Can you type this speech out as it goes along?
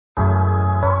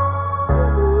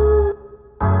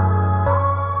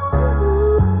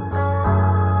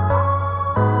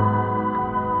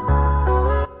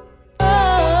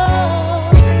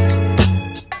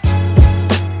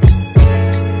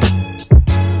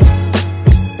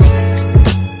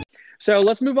So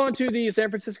let's move on to the San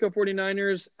Francisco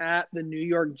 49ers at the New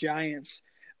York Giants.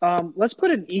 Let's put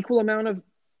an equal amount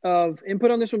of input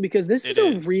on this one because this is It a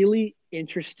is. really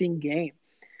interesting game.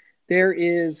 There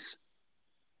is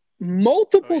Oh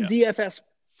multiple yeah. DFS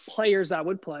players I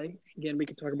would play. Again, we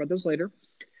can talk about this later.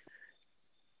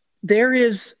 There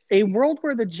is a world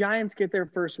where the Giants get their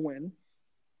first win.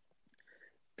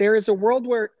 There is a world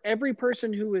where every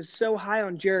person who is so high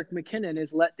on Jerick McKinnon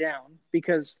is let down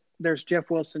because there's Jeff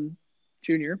Wilson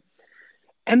Jr.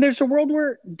 And there's a world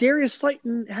where Darius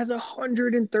Slayton has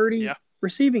 130 Yeah.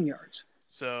 receiving yards.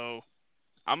 So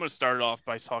I'm gonna start it off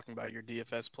by talking about your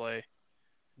DFS play.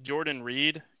 Jordan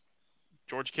Reed,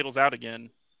 George Kittle's out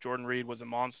again. Jordan Reed was a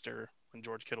monster when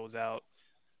George Kittle was out.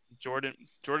 Jordan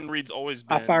Reed's always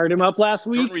I been fired him up last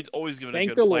Jordan week. Reed's always been a Thank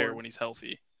good the player Lord. when he's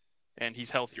healthy, and he's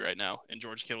healthy right now. And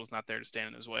George Kittle's not there to stand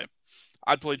in his way.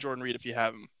 I'd play Jordan Reed if you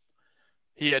have him.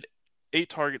 He had 8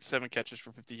 targets, 7 catches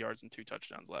for 50 yards and 2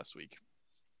 touchdowns last week.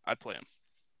 I'd play him.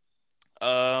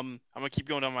 I'm gonna keep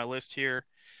going down my list here.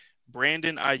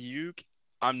 Brandon Ayuk.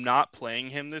 I'm not playing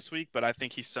him this week, but I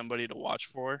think he's somebody to watch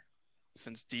for.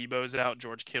 Since Debo's out,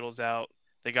 George Kittle's out,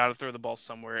 they got to throw the ball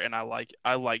somewhere, and I like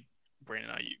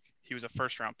Brandon Ayuk. He was a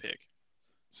first round pick,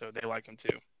 so they like him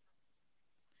too.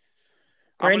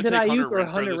 I'm gonna Brandon take Hunter Ayuk or Renfro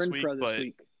Hunter this week, Renfro this but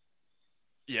week?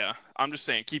 yeah, I'm just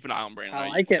saying keep an eye on Brandon I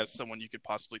Ayuk like it. as someone you could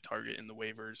possibly target in the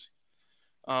waivers.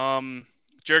 Um,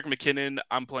 Jerick McKinnon.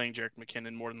 I'm playing Jerick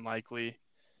McKinnon more than likely.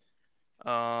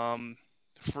 Um,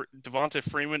 Devonta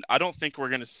Freeman. I don't think we're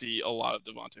going to see a lot of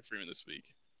Devonta Freeman this week.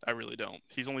 I really don't.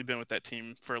 He's only been with that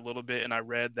team for a little bit, and I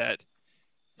read that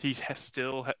he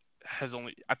has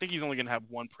only. I think he's only going to have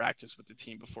one practice with the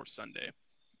team before Sunday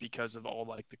because of all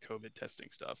like the COVID testing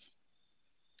stuff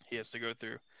he has to go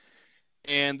through.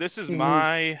 And this is Mm-hmm.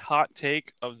 my hot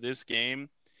take of this game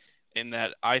in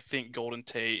that I think Golden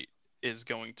Tate is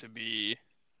going to be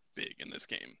big in this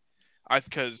game. I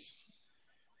because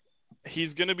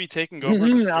he's going to be taking over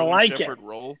the I Sterling like it. Shepard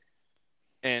role.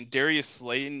 And Darius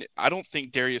Slayton, I don't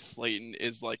think Darius Slayton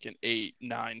is like an 8,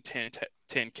 9,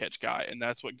 10 catch guy. And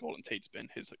that's what Golden Tate's been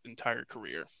his entire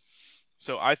career.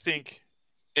 So I think,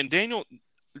 and Daniel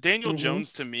Mm-hmm.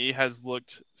 Jones to me has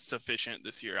looked sufficient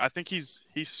this year. I think he's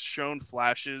shown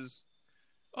flashes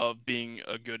of being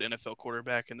a good NFL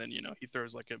quarterback. And then, he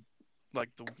throws like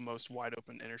the most wide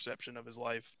open interception of his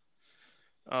life.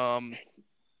 Um,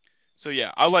 so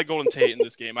yeah, I like Golden Tate in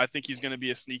this game. I think he's going to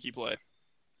be a sneaky play.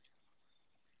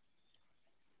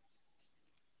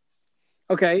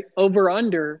 Okay. Over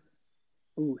under.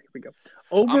 Ooh, here we go.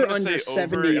 I'm Over going to under say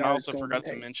 70 over, and I yards also Golden forgot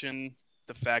to Tate. mention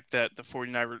the fact that the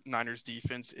 49ers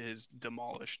defense is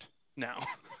demolished now.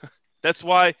 that's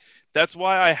why that's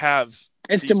why I have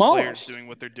It's these players demolished. doing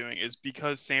what they're doing is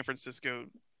because San Francisco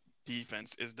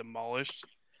defense is demolished.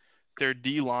 Their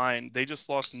D line, they just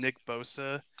lost Nick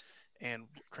Bosa and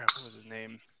crap, what was his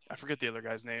name? I forget the other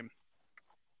guy's name.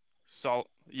 Solomon,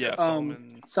 yeah,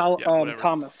 whatever.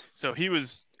 Thomas. So he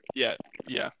was, yeah,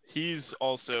 yeah. He's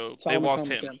also they Solomon lost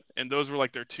Thomas, him, yeah. and those were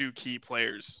like their two key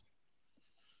players.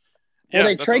 Well, Yeah,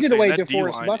 they that's what I'm traded saying. away That D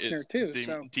DeForest line Buckner is too.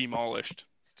 So demolished.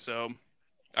 So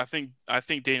I think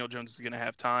Daniel Jones is going to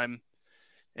have time,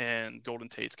 and Golden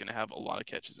Tate's going to have a lot of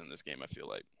catches in this game. I feel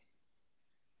like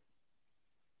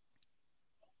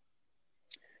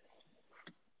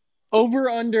over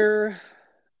under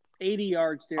 80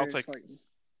 yards, I'll Darius take Slayton.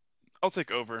 I'll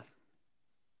take over.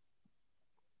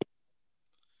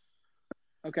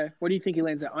 Okay. What do you think he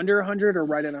lands at? Under 100 or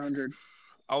right at 100?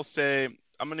 I'll say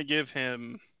I'm going to give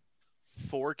him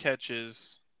 4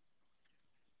 catches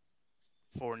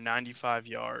for 95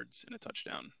 yards and a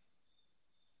touchdown.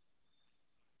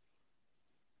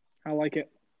 I like it.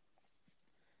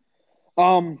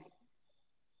 Um,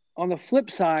 on the flip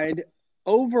side,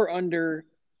 over under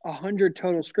 100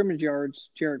 total scrimmage yards,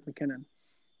 Jerick McKinnon.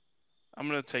 I'm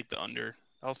going to take the under.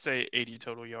 I'll say 80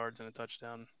 total yards and a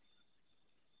touchdown.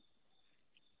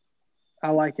 I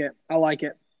like it. I like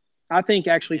it. I think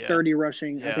actually Yeah, 30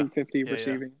 rushing, I yeah, think 50 yeah, yeah.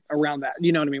 receiving, around that.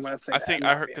 You know what I mean when I say I that, think in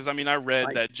I my heard opinion. because I read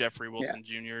Like, that Jeffrey yeah. Wilson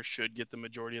Jr. should get the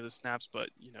majority of the snaps, but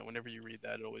whenever you read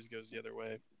that, it always goes the other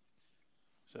way.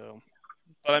 So,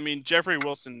 but Jeffrey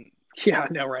Wilson, Yeah, I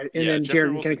know, right? And yeah, then Jeffrey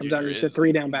Jared McKinnon Wilson comes out Jr. and he's a is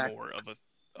three down back. more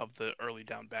of the early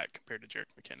down back compared to Jerick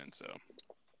McKinnon. So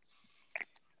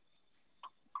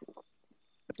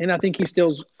And I think he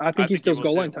I think he steals will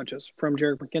goal line too. touches from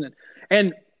Jared McKinnon.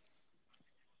 And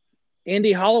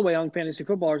Andy Holloway on Fantasy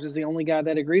Footballers is the only guy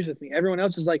that agrees with me. Everyone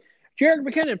else is like, Jared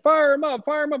McKinnon, fire him up,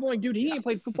 fire him up. I'm like, dude, he Yeah, ain't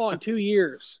played football in 2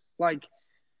 years. Like,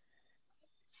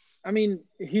 I mean,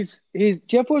 he's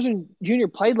Jeff Wilson Jr.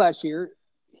 played last year.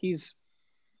 He's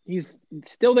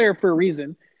still there for a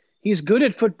reason. He's good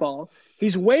at football.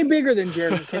 He's way bigger than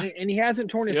Jerick McKinnon, and he hasn't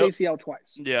torn his Yep. ACL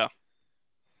twice. Yeah.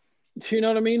 Do you know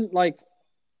what I mean? Like,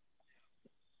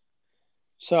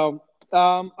 so,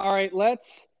 all right,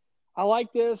 I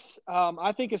like this.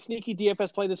 I think a sneaky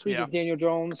DFS play this week Yeah. is Daniel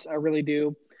Jones. I really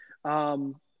do.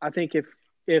 I think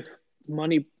if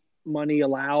money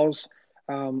allows,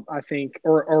 I think,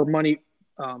 or money,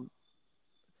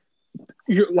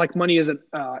 money isn't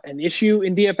an issue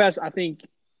in DFS. I think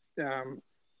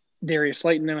Darius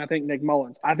Slayton and I think Nick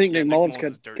Mullins. I think Nick Mullins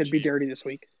could be dirty this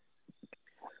week.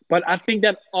 But I think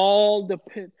that all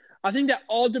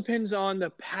depends on the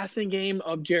passing game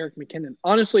of Jerick McKinnon.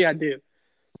 Honestly, I do.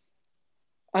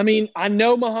 I mean, I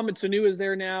know Mohamed Sanu is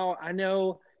there now. I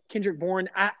know Kendrick Bourne.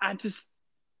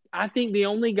 I think the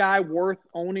only guy worth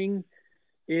owning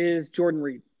is Jordan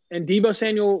Reed. And Deebo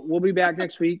Samuel will be back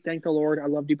next week. Thank the Lord. I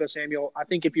love Deebo Samuel. I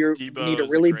think if you need a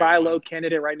really buy low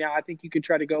candidate right now, I think you could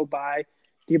try to go buy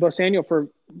Deebo Samuel for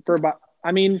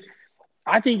I mean,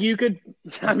 I think you could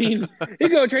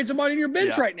go trade somebody in your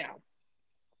bench right now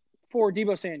for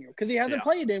Deebo Samuel because he hasn't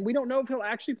played and we don't know if he'll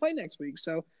actually play next week.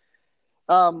 So,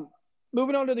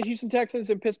 moving on to the Houston Texans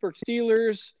and Pittsburgh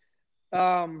Steelers.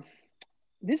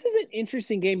 This is an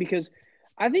interesting game because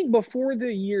I think before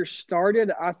the year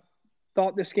started, I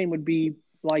thought this game would be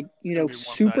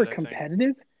super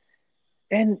competitive.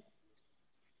 And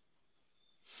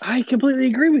I completely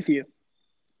agree with you.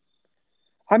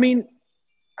 I mean,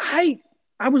 I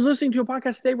was listening to a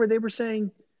podcast today where they were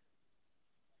saying,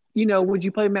 would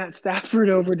you play Matt Stafford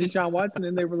over Deshaun Watson?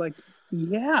 And they were like,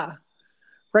 yeah.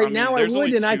 Now I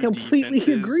would, and I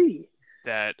completely agree.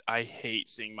 That I hate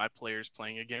seeing my players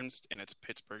playing against, and it's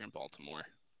Pittsburgh and Baltimore.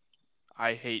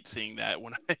 I hate seeing that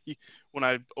when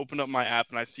I open up my app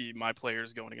and I see my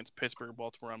players going against Pittsburgh or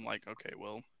Baltimore. I'm like, okay,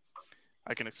 well,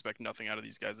 I can expect nothing out of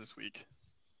these guys this week.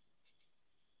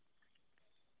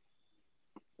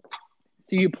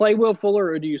 Do you play Will Fuller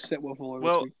or do you sit Will Fuller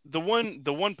this week?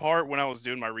 the one part when I was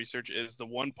doing my research is the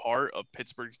one part of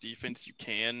Pittsburgh's defense you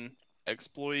can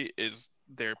exploit is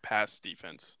their pass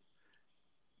defense.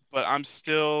 But I'm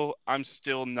still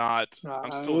hesitant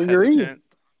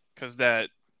because that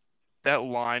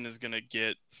line is going to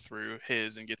get through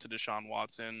and get to Deshaun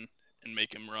Watson and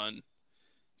make him run.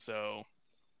 So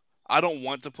I don't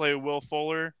want to play Will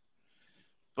Fuller,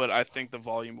 but I think the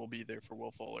volume will be there for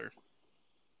Will Fuller.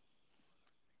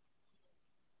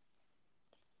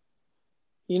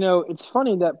 It's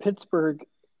funny that Pittsburgh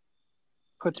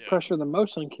puts pressure the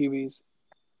most on QBs,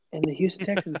 and the Houston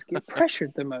Texans get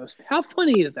pressured the most. How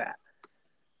funny is that?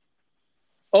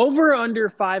 Over under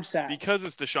 5 sacks. Because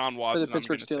it's Deshaun Watson, I'm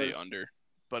going to say under.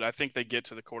 But I think they get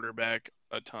to the quarterback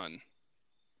a ton.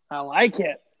 I like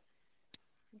it.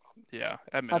 Yeah,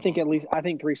 I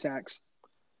think 3 sacks.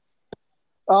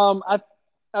 I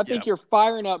think you're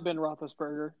firing up Ben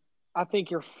Roethlisberger. I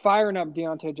think you're firing up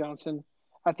Deontay Johnson.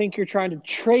 I think you're trying to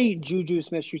trade Juju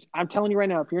Smith-Schuster. I'm telling you right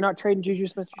now, if you're not trading Juju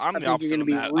Smith-Schuster, I think you're going to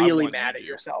be really mad at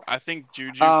yourself. I think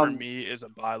Juju for me is a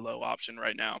buy low option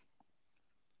right now.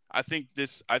 I think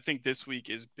this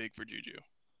week is big for Juju.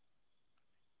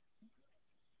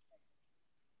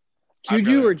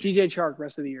 Juju or DJ Chark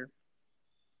rest of the year?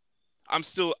 I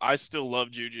still love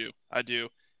Juju. I do.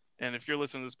 And if you're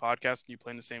listening to this podcast and you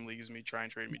play in the same league as me, try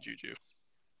and trade me Juju.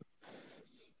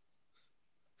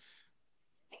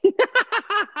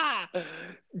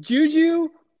 Juju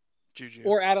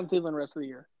or Adam Thielen rest of the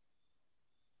year?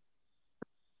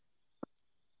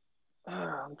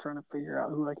 I'm trying to figure out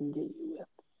who I can get you with.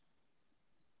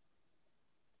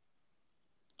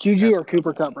 Juju or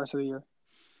Cooper Kupp rest of the year?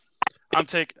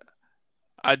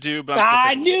 I do, but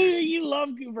I knew you love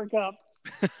Cooper Kupp.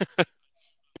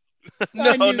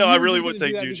 No, I really would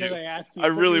take Juju. I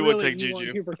really would take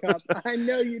Juju. Cooper Kupp. I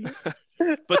know you do.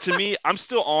 But to me, I'm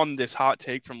still on this hot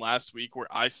take from last week where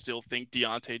I still think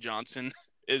Deontay Johnson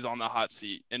is on the hot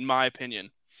seat, in my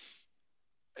opinion.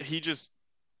 He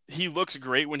looks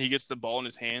great when he gets the ball in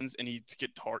his hands and he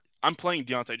gets hard. I'm playing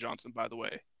Deontay Johnson, by the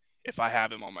way, if I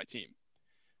have him on my team.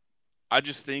 I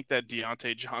just think that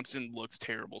Deontay Johnson looks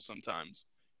terrible sometimes.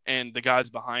 And the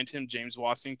guys behind him, James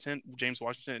Washington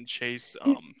and Chase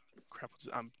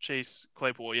Chase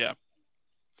Claypool, yeah.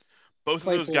 Both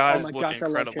of those guys look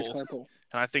incredible.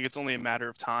 And I think it's only a matter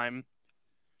of time.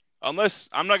 Unless,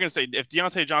 I'm not going to say, if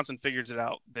Deontay Johnson figures it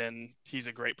out, then he's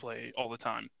a great play all the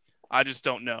time. I just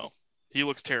don't know. He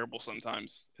looks terrible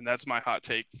sometimes. And that's my hot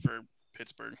take for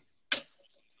Pittsburgh.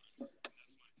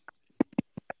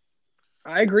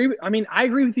 I agree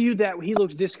with you that he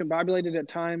looks discombobulated at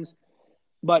times.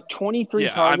 But 23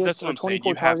 targets, that's what I'm saying.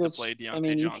 You have to play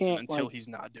Deontay Johnson until he's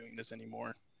not doing this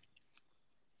anymore.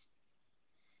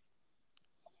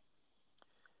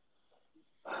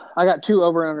 I got 2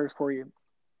 over-unders for you.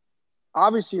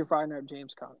 Obviously, you're firing up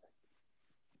James Conner.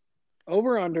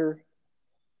 Over-under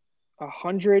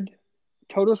 100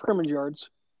 total scrimmage yards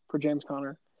for James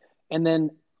Conner. And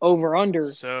then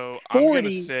over-under So 40 I'm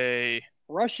gonna say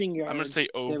rushing yards. I'm gonna say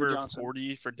David over Johnson.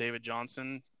 40 for David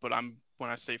Johnson, but when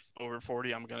I say over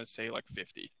 40, I'm gonna say like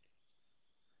 50.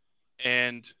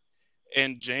 And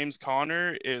James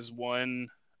Conner is one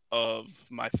of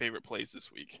my favorite plays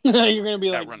this week. You're gonna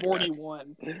be at like running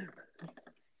 41.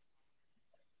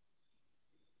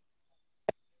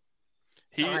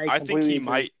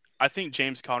 I think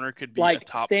James Conner could be like a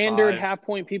top standard 5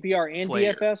 half-point PPR and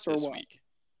player DFS or this what? week.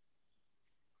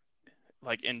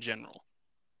 Like in general.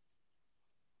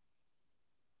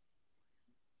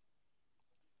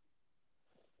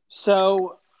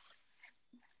 So,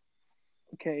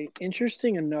 okay,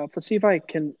 interesting enough. Let's see if I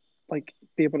can like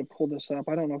be able to pull this up.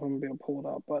 I don't know if I'm gonna be able to pull it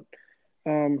up, but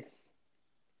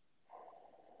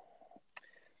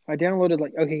I downloaded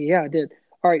I did.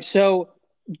 All right, so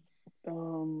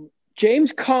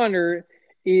James Conner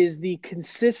is the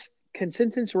consensus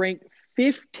ranked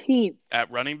 15th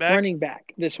at running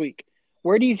back this week.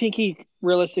 Where do you think he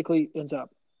realistically ends up?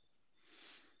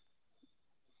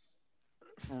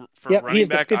 For running he is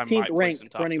back, the 15th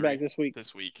ranked running back this week.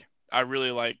 I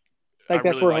really like that's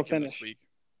really where like he'll him finish this week.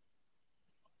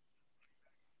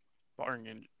 Barring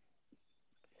injury.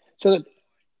 So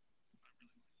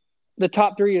the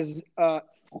top 3 is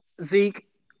Zeke,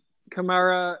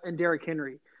 Kamara, and Derrick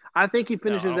Henry. I think he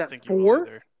finishes at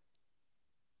 4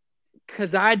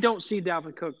 because I don't see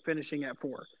Dalvin Cook finishing at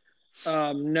 4.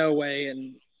 No way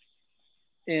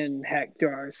in heck do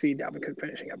I see Dalvin Cook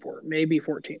finishing at 4. Maybe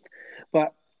 14th.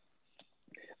 But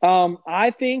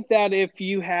I think that if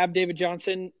you have David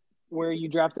Johnson where you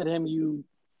drafted him, you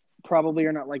probably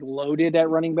are not like loaded at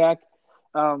running back.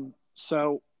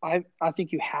 So I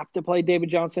think you have to play David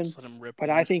Johnson, but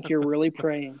I think you're really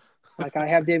praying. Like I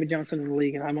have David Johnson in the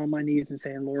league, and I'm on my knees and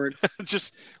saying, Lord,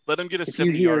 just let him get a 70-yarder.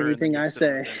 If you hear anything I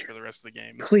say, for the rest of the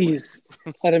game, please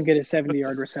let him get a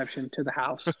 70-yard reception to the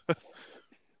house.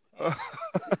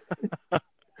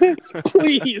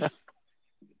 Please.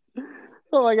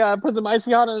 Oh my God! Put some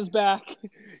icing on his back.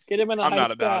 Get him in an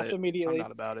ice bath immediately. I'm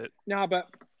not about it. No, but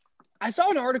I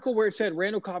saw an article where it said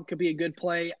Randall Cobb could be a good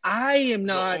play. I am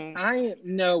not.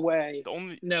 No way.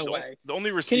 No way. The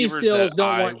only receivers Kenny Stills that don't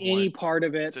I want any part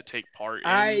of it to take part in.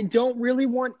 I don't really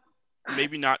want.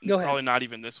 Maybe not. Probably not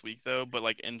even this week though. But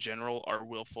like in general, are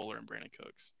Will Fuller and Brandon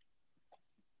Cooks.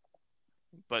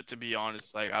 But to be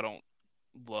honest, like I don't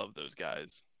love those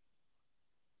guys.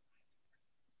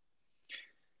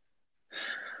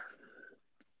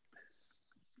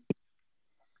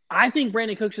 I think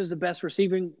Brandon Cooks is the best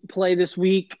receiving play this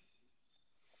week.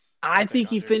 I think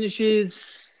he finishes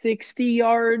 60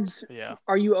 yards. Yeah.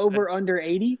 Are you over under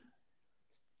 80?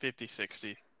 50,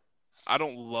 60. I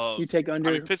don't love. You take under.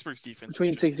 I mean, Pittsburgh's defense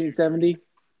between 60 and 70.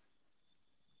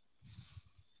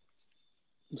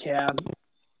 Yeah.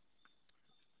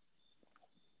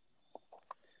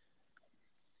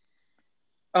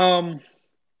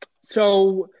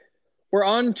 So we're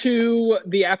on to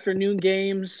the afternoon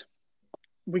games.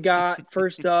 We got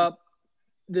first up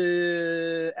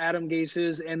the Adam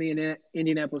Gases and the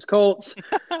Indianapolis Colts.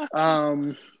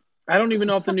 I don't even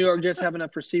know if the New York Jets have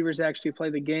enough receivers to actually play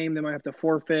the game. They might have to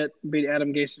forfeit, beat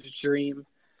Adam Gase's dream.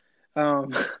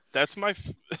 That's my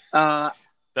first I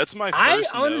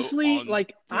honestly note on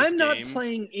like. I'm not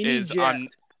playing any Jet.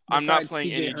 I'm not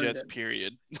playing any Jets.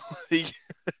 Period.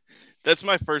 That's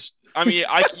my first. I mean,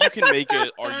 you can make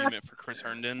an argument for Chris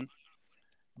Herndon,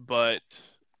 but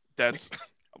that's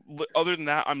other than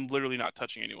that, I'm literally not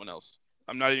touching anyone else.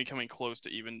 I'm not even coming close to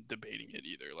even debating it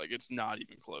either. Like it's not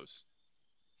even close.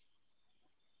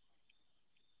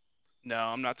 No,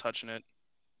 I'm not touching it.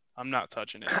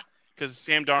 Because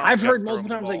Sam Darnold. I've heard multiple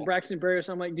times like Braxton Berrios.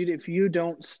 I'm like, dude, if you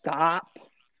don't stop,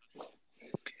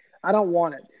 I don't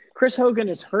want it. Chris Hogan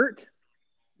is hurt.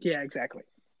 Yeah, exactly.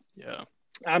 Yeah.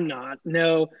 I'm not.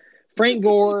 No. Frank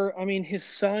Gore, I mean, his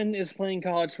son is playing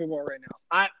college football right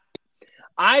now.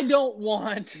 I don't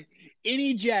want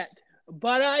any Jet,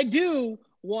 but I do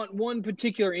want one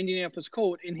particular Indianapolis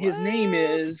Colt, and his name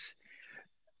is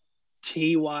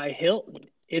T.Y. Hilton.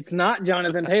 It's not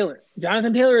Jonathan Taylor.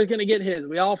 Jonathan Taylor is going to get his.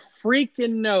 We all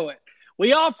freaking know it.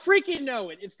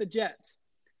 It's the Jets.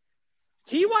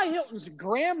 T.Y. Hilton's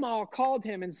grandma called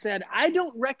him and said, I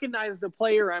don't recognize the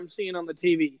player I'm seeing on the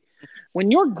TV.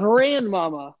 When your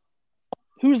grandmama,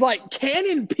 who's like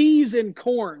canning peas and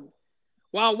corn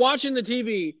while watching the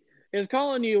TV, is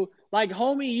calling you like,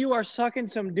 homie, you are sucking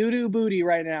some doo-doo booty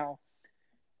right now.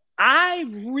 I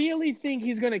really think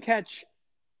he's going to catch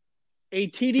a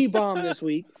TD bomb this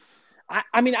week.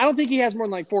 I mean, I don't think he has more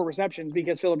than like 4 receptions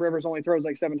because Phillip Rivers only throws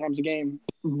like 7 times a game.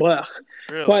 Blech.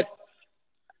 Really? But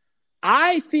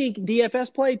I think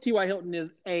DFS play, T.Y. Hilton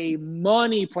is a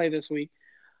money play this week.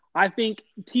 I think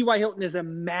T.Y. Hilton is a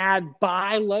mad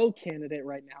buy low candidate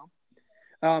right now.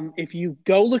 If you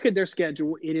go look at their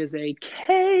schedule, it is a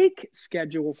cake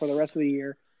schedule for the rest of the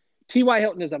year. T.Y.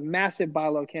 Hilton is a massive buy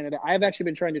low candidate. I've actually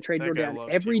been trying to trade Jordan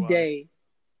every day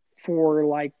for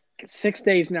like 6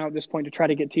 days now at this point to try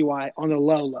to get Ty on the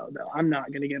low, though. I'm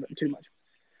not going to give it too much.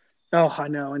 Oh, I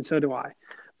know, and so do I.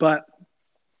 But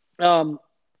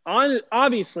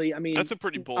obviously, I mean, that's a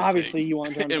pretty bold obviously take, you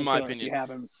want to, in my opinion. You have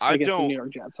him against the New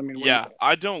York Jets. I mean, yeah,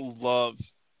 I don't love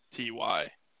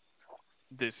Ty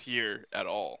this year at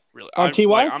all. Really,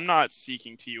 Ty? I'm not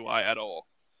seeking Ty at all.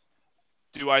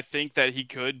 Do I think that he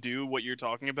could do what you're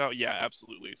talking about? Yeah,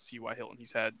 absolutely. It's T.Y. Hilton.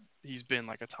 He's been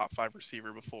like a top 5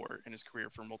 receiver before in his career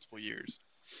for multiple years.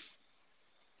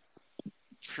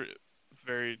 True.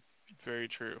 Very, very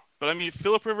true. But I mean,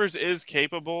 Phillip Rivers is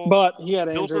capable. But he had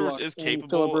Phillip Rivers is capable.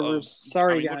 Phillip Rivers,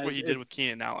 sorry, guys. Look what he did with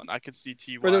Keenan Allen. I could see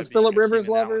T.Y. for those Phillip Rivers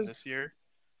Keenan lovers Allen this year.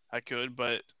 I could,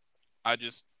 but I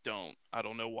just don't. I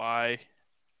don't know why.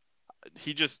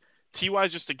 T.Y.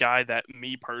 is just a guy that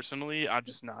me personally, I'm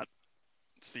just not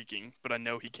seeking, but I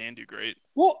know he can do great.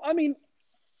 Well, I mean,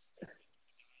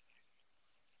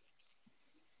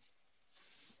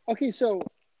 okay, so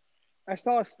I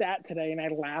saw a stat today and I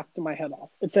laughed my head off.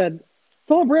 It said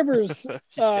Phillip Rivers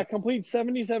completes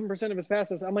 77% of his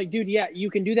passes. I'm like, dude, yeah,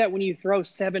 you can do that when you throw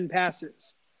 7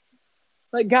 passes.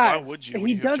 Like, guys,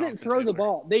 he doesn't throw the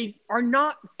ball. They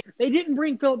didn't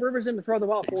bring Phillip Rivers in to throw the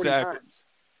ball 40 times.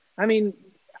 I mean,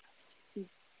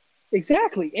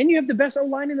 exactly. And you have the best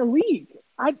O-line in the league.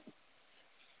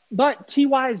 But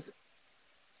T.Y.'s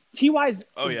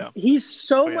he's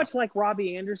so much like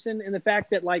Robbie Anderson in the fact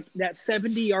that like that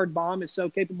 70-yard bomb is so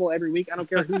capable every week. I don't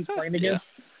care who he's playing against.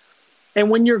 And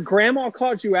when your grandma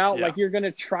calls you out, like you're going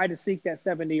to try to seek that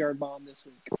 70-yard bomb this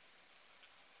week.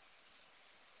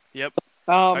 Yep.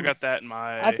 I got that in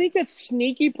my. I think a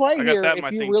sneaky play here,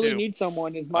 if you really need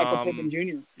someone, is Michael Pittman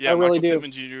Jr. Yeah, I really Michael do.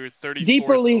 Pittman Jr. 34th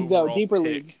deeper league though, overall deeper pick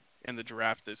league in the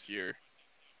draft this year.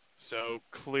 So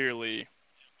clearly,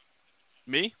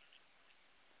 me.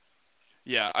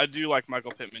 Yeah, I do like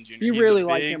Michael Pittman Jr. You really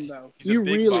like him though. He's a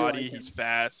big body. He's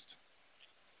fast.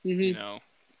 Mm-hmm. You know,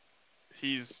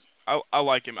 I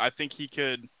like him. I think he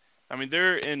could. I mean,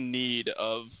 they're in need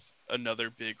of another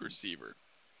big receiver.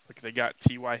 Like they got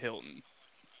T.Y. Hilton.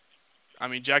 I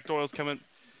mean, Jack Doyle's coming.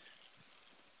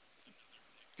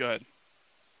 Go ahead.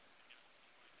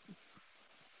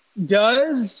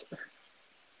 Does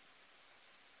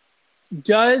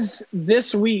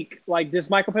this week, like, does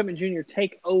Michael Pittman Jr.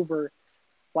 take over,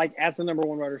 like, as the number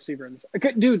 1 wide receiver in this?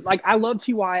 Dude, like, I love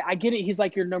T.Y. I get it. He's,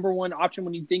 like, your number 1 option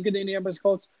when you think of the Indianapolis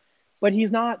Colts, but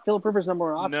he's not Phillip Rivers'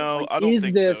 number 1 option. No, like, I don't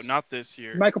think so. Not this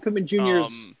year. Michael Pittman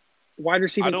Jr.'s wide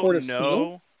receiver core to steal? I don't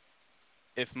know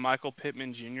if Michael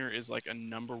Pittman Jr. is, like, a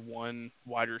number 1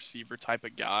 wide receiver type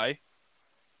of guy.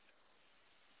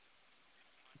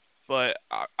 But,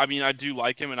 I mean, I do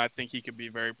like him, and I think he could be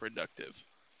very productive.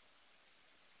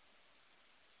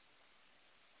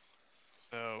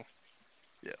 So,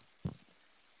 yeah.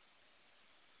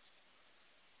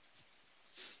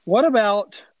 What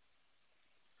about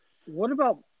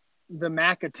the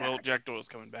Mac attack? Well, Jack Doyle's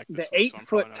coming back the week,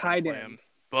 8-foot tight end.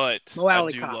 But Mo I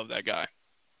Alley do Cox. love that guy.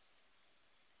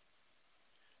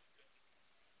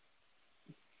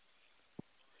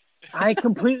 I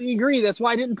completely agree. That's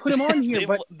why I didn't put him on here.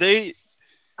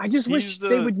 I just wish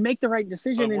they would make the right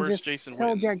decision and just Jason tell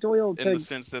Witten Jack Doyle in the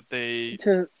sense that they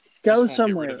to go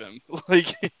somewhere. Get rid of him.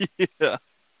 Like, yeah,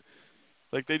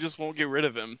 like they just won't get rid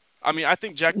of him. I mean, I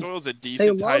think Jack Doyle's a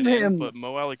decent tight end, but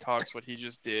Mo Alley Cox, what he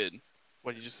just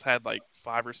had like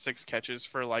 5 or 6 catches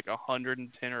for like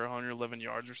 110 or 111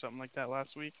 yards or something like that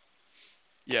last week.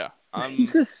 Yeah,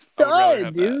 he's a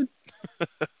stud, dude.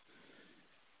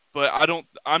 But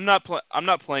I'm not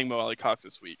playing Mo Alley Cox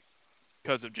this week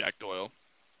because of Jack Doyle.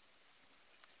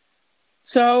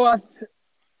 So,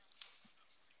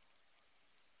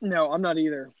 no, I'm not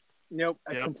either. Nope,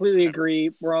 I completely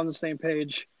agree. We're on the same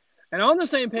page. And on the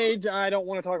same page, I don't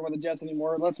want to talk about the Jets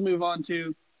anymore. Let's move on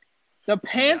to the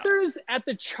Panthers at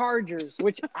the Chargers,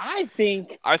 which I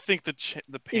think the Panthers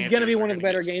is going to be one of the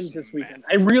better games this weekend.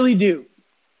 I really do.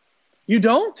 You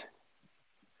don't?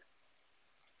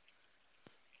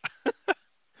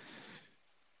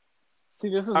 See,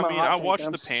 this is my hot take. I watched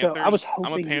the Panthers.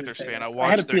 I'm a Panthers fan. I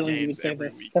had a feeling you would say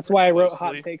this. That's why I wrote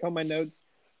hot take on my notes.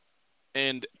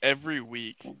 And every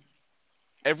week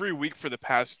for the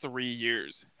past 3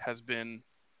 years has been,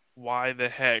 why the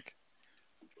heck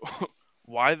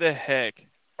why the heck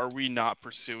are we not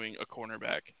pursuing a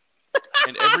cornerback?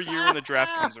 And every year when the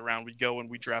draft comes around, we go and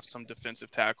we draft some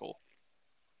defensive tackle.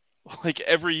 Like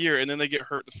every year, and then they get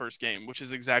hurt the first game, which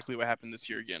is exactly what happened this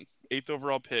year again. 8th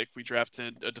overall pick, we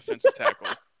drafted a defensive tackle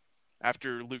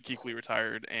after Luke Kuechly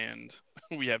retired, and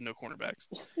we have no cornerbacks.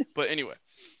 But anyway,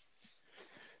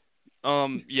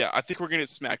 yeah, I think we're gonna get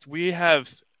smacked. We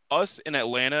have us in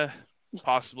Atlanta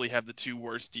possibly have the 2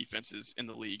 worst defenses in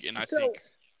the league, and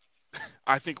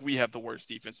I think we have the worst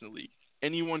defense in the league.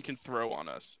 Anyone can throw on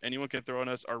us. Anyone can throw on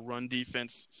us. Our run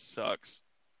defense sucks.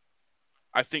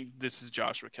 I think this is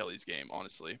Joshua Kelly's game,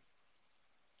 honestly.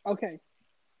 Okay.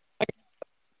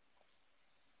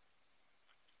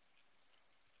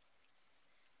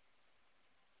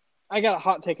 I got a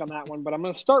hot take on that one, but I'm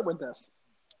going to start with this.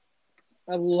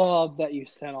 I love that you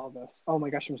said all this. Oh my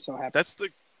gosh, I'm so happy. That's the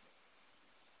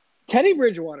Teddy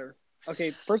Bridgewater.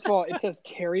 Okay, first of all, it says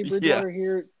Terry Bridgewater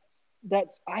here.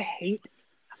 I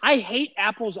hate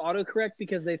Apple's autocorrect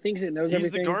because they think it knows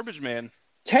everything. He's the garbage man.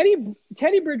 Teddy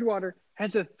Bridgewater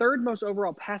has the 3rd most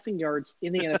overall passing yards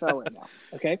in the NFL right now.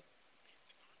 Okay.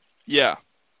 Yeah.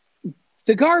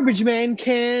 The garbage man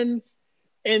can,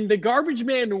 and the garbage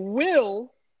man will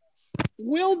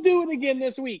do it again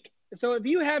this week. So if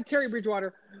you have Terry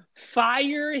Bridgewater,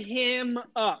 fire him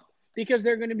up because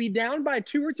they're going to be down by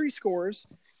 2 or 3 scores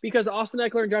because Austin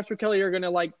Eckler and Joshua Kelly are going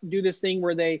to do this thing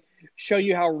where they show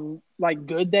you how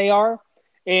good they are.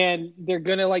 And they're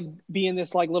going to be in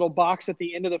this little box at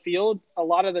the end of the field a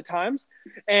lot of the times.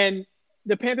 And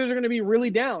the Panthers are going to be really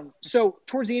down. So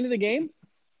towards the end of the game,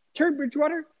 Terry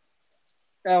Bridgewater.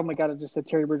 Oh my God, I just said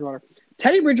Terry Bridgewater.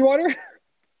 Teddy Bridgewater.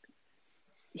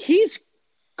 He's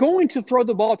going to throw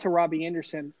the ball to Robbie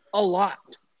Anderson a lot.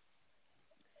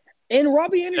 And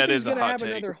Robbie Anderson is going to have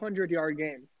another 100-yard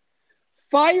game.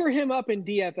 Fire him up in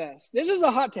DFS. This is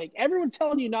a hot take. Everyone's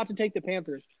telling you not to take the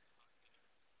Panthers.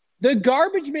 The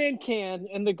garbage man can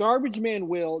and the garbage man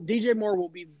will. DJ Moore will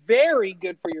be very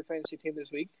good for your fantasy team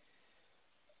this week.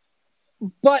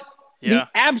 But the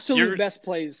absolute best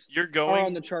plays are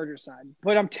on the Chargers side.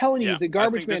 But I'm telling you, the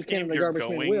garbage man can and the garbage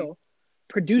man will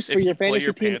produce for your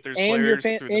fantasy team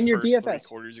and your DFS. 3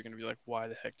 quarters, you're going to be like, why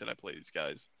the heck did I play these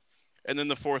guys? And then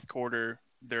the 4th quarter,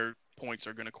 their points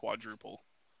are going to quadruple.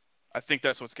 I think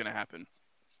that's what's going to happen.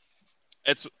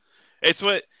 It's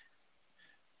what –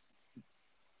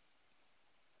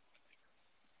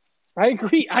 I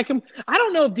agree. I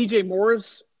don't know if DJ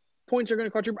Moore's points are going to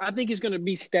quadruple. I think he's going to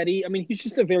be steady. I mean, he's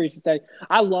just a very steady.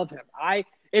 I love him.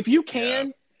 If you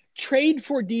can trade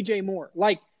for DJ Moore,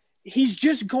 he's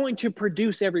just going to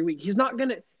produce every week. He's not going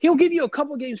to. He'll give you a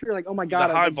couple games where you're like, oh my God,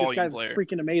 I think this guy's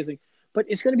freaking amazing. But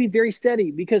it's going to be very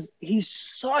steady because he's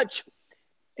such.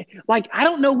 I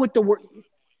don't know what the word.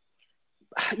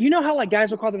 You know how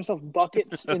guys will call themselves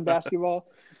buckets in basketball?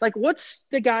 What's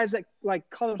the guys that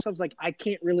call themselves I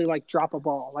can't really drop a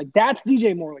ball? That's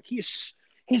DJ Moore. He's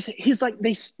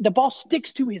the ball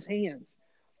sticks to his hands.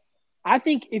 I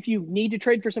think if you need to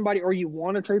trade for somebody or you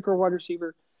want to trade for a wide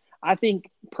receiver, I think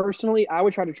personally I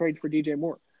would try to trade for DJ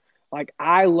Moore.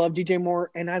 I love DJ Moore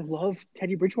and I love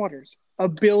Teddy Bridgewater's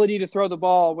ability to throw the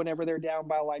ball whenever they're down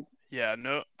by Yeah,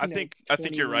 no, I think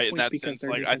you're right in that sense.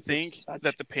 I think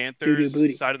that the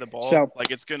Panthers side of the ball,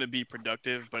 it's going to be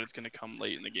productive, but it's going to come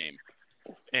late in the game.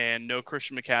 And no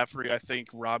Christian McCaffrey. I think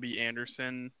Robbie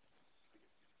Anderson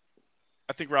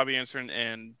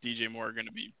and DJ Moore are going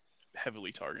to be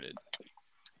heavily targeted.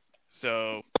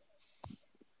 So.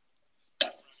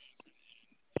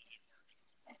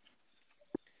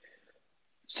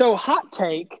 So hot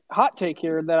take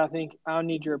here that I think I'll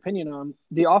need your opinion on.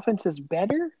 The offense is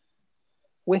better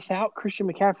without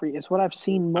Christian McCaffrey is what I've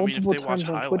seen multiple times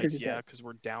on Twitter today. Yeah, because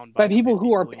we're down by people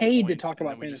who are paid points, to talk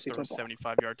about fantasy football.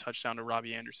 football. 75-yard touchdown to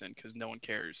Robbie Anderson because no one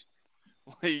cares.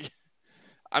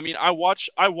 I watch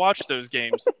those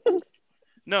games.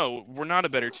 No, we're not a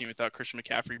better team without Christian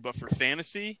McCaffrey, but for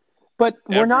fantasy, but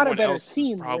we're not a better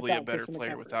team. Probably a better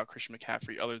player without Christian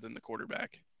McCaffrey, other than the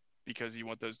quarterback, because you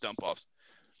want those dump offs.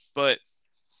 But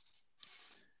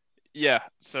yeah,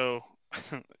 so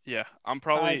yeah,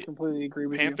 I completely agree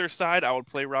with Panther side. I would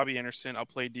play Robbie Anderson. I'll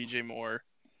play DJ Moore.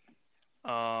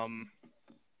 No,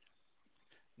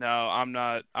 I'm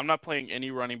not playing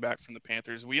any running back from the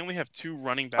Panthers. We only have 2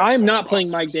 running backs. I'm not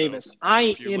playing Mike Davis.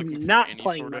 I am not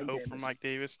playing Mike Davis. Hope from Mike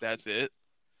Davis, that's it.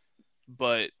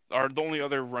 But the only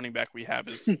other running back we have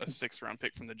is a 6th-round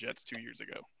pick from the Jets 2 years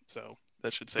ago. So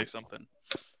that should say something.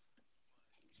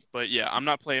 But yeah, I'm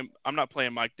not playing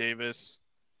Mike Davis.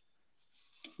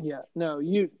 Yeah, no,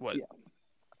 you. What? Yeah.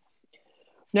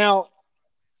 Now,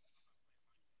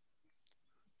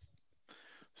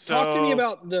 talk to me So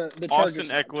about the Austin Chargers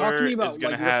side. Talk to me Eckler is about going to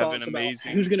like your have an thoughts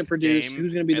about who's going amazing to produce, game,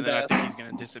 who's going to be the and then I best, think he's going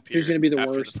to who's disappear going to be the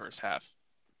after the worst. first half.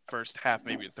 First half,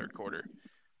 maybe the third quarter.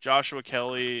 Joshua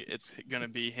Kelly, it's going to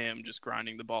be him just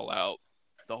grinding the ball out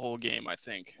the whole game, I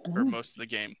think, or most of the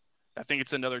game. I think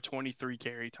it's another 23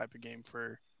 carry type of game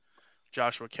for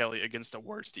Joshua Kelly against a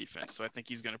worse defense. So I think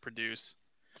he's going to produce,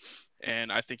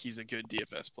 and I think he's a good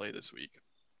DFS play this week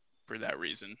for that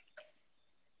reason.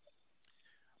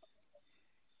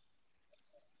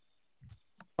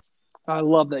 I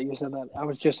love that you said that. I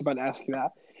was just about to ask you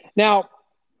that. Now,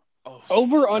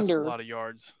 over That's under a lot of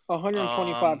yards.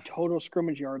 125 total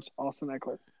scrimmage yards, Austin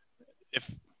Eckler.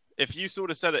 If you would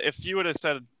have said it, if you would have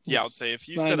said, yeah, I'll say if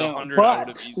you I said know, 100, I would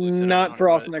have but easily said not for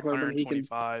Austin Eckler, but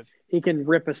 125. he can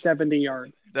rip a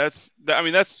 70-yard. That's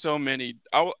so many.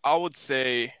 I would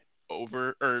say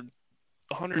over or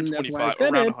 125,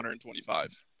 around 125.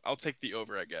 I'll take the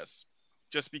over, I guess,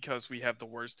 just because we have the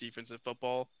worst defensive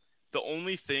football. The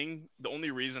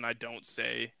only reason I don't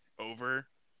say over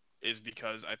is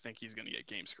because I think he's going to get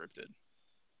game scripted.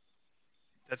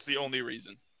 That's the only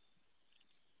reason.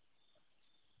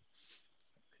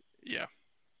 Yeah.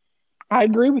 I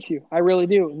agree with you. I really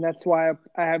do. And that's why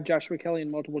I have Joshua Kelly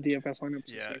in multiple DFS lineups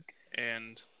this week.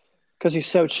 And because he's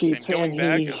so cheap. And going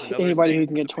back as anybody thing, who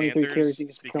can get 23 Panthers, carries, he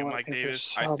gets speaking of Mike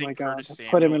Davis, I think Curtis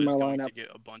Samuel put him in my is going lineup. to get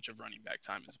a bunch of running back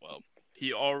time as well.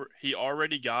 He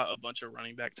already got a bunch of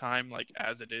running back time, like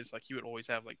as it is. Like he would always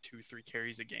have like 2-3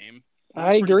 carries a game.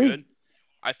 I agree. Good.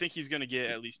 I think he's going to get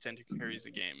at least 10 carries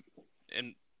a game,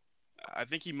 and I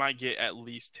think he might get at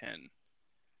least 10.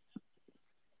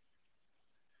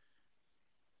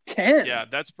 10? Yeah,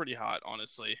 that's pretty hot,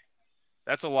 honestly.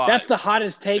 That's a lot. That's the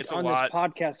hottest take on this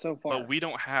podcast so far. But we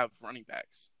don't have running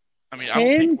backs. I mean, 10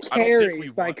 I don't think we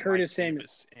by want Curtis Mike Samuel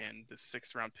Davis and the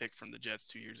 6th-round pick from the Jets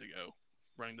 2 years ago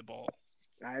running the ball.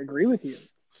 I agree with you.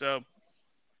 So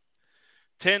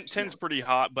 10's pretty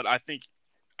hot, but I think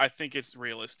it's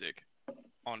realistic,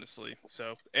 honestly.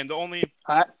 So, and the only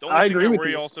thing I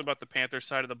worry also about the Panthers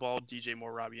side of the ball, DJ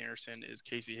Moore, Robbie Anderson, is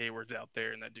Casey Hayward's out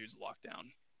there and that dude's locked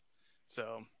down.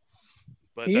 So,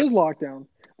 but he is locked down,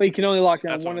 but you can only lock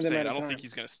down one of them at a time. I don't think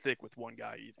he's going to stick with one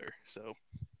guy either. So,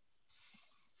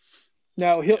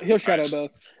 no, he'll shadow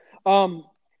both.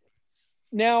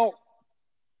 Now,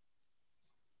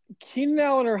 Keenan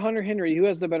Allen or Hunter Henry, who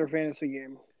has the better fantasy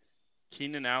game?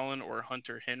 Keenan Allen or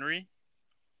Hunter Henry?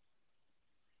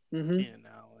 Mm-hmm. Keenan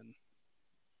Allen.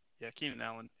 Yeah, Keenan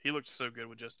Allen. He looked so good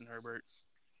with Justin Herbert.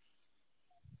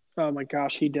 Oh my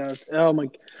gosh, he does. And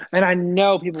I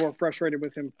know people were frustrated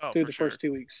with him through the first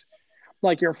 2 weeks.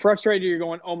 Like you're frustrated, you're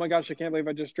going, "Oh my gosh, I can't believe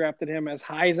I just drafted him as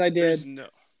high as I did."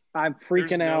 I'm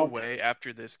freaking out. There's no way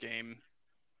after this game,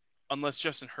 unless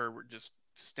Justin Herbert just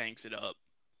stanks it up,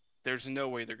 there's no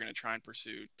way they're going to try and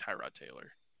pursue Tyrod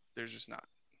Taylor. There's just not.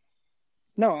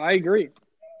 No, I agree.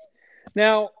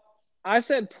 Now, I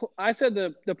said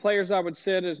the players I would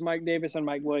sit is Mike Davis and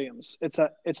Mike Williams. It's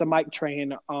a Mike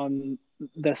train on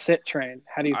the sit train.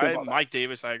 How do you feel about that? Mike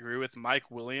Davis, I agree with.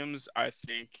 Mike Williams, I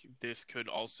think this could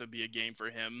also be a game for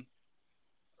him.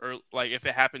 Or like if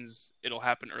it happens, it'll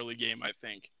happen early game, I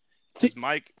think. Because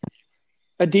Mike,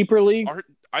 a deeper league.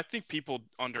 I think people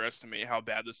underestimate how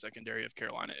bad the secondary of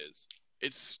Carolina is.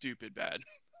 It's stupid bad.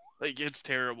 Like it's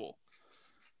terrible.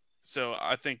 So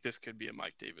I think this could be a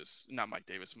Mike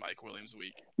Williams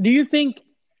week. Do you think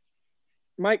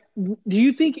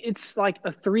it's like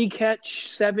a 3-catch,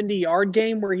 70-yard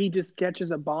game where he just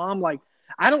catches a bomb? Like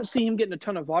I don't see him getting a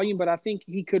ton of volume, but I think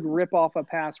he could rip off a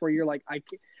pass where you're like,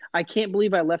 I can't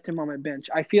believe I left him on my bench.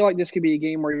 I feel like this could be a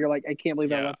game where you're like, I can't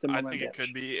believe I left him on my bench. I think it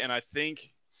could be, and I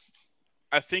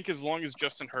think as long as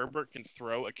Justin Herbert can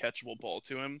throw a catchable ball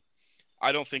to him,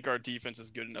 I don't think our defense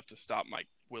is good enough to stop Mike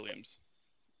Williams.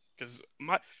 Because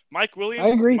Mike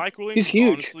Williams, I agree. He's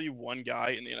huge. Honestly one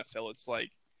guy in the NFL. It's like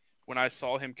when I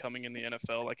saw him coming in the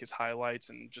NFL, like his highlights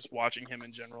and just watching him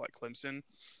in general at Clemson,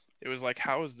 it was like,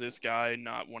 how is this guy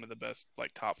not one of the best,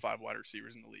 like top 5 wide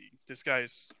receivers in the league? This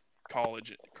guy's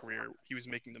college career, he was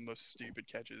making the most stupid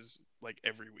catches like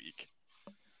every week.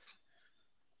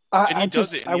 And he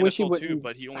does it in the NFL too,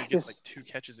 but he only gets like 2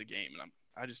 catches a game, and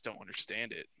I just don't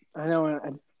understand it. I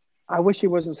know. I wish he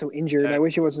wasn't so injured. I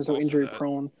wish he wasn't so injury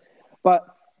prone. But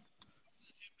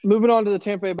moving on to the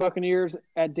Tampa Bay Buccaneers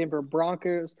at Denver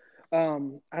Broncos. I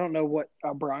don't know what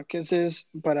a Broncos is,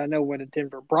 but I know what a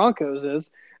Denver Broncos is.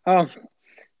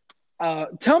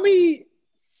 Tell me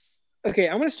 – okay,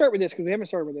 I'm going to start with this because we haven't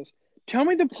started with this. Tell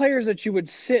me the players that you would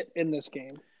sit in this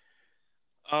game,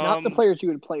 not the players you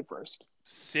would play first.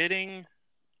 Sitting,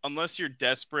 unless you're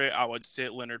desperate, I would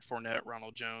sit Leonard Fournette,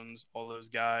 Ronald Jones, all those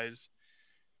guys.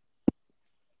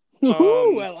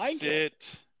 Ooh, I like it.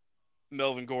 Sit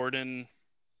Melvin Gordon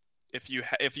if you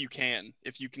can.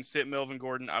 If you can sit Melvin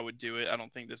Gordon, I would do it. I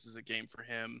don't think this is a game for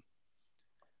him.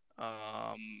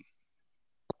 Um,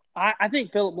 I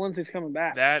think Philip Lindsay's coming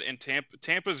back. that and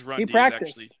Tampa's run He D is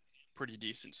practiced. actually pretty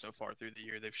decent so far through the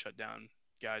year. They've shut down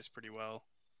guys pretty well.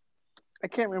 I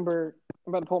can't remember.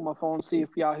 I'm about to pull up my phone and see if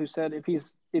Yahoo said if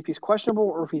he's questionable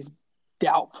or if he's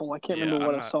doubtful. I can't Yeah, remember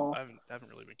what I not. saw. I haven't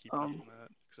really been keeping up on that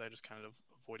because I just kind of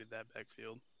avoided that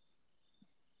backfield.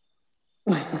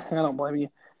 I don't blame you.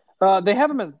 They have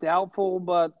him as doubtful,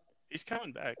 but He's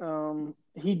coming back.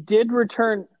 he did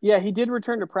return. Yeah, he did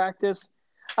return to practice.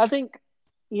 I think,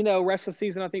 rest of the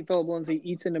season, I think Philip Lindsay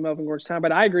eats into Melvin Gordon's time.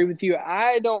 But I agree with you.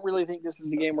 I don't really think this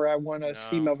is a game where I want to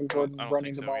see Melvin Gordon I don't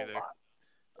running think the so ball either. a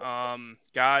lot.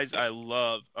 Guys, I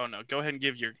love. Oh no, go ahead and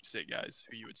give your sit guys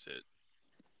who you would sit.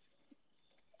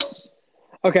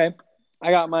 Okay,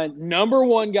 I got my number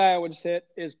one guy I would sit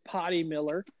is Potty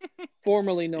Miller,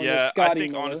 formerly known as Scotty I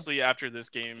think Miller. honestly after this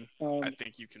game, I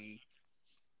think you can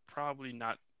probably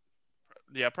not.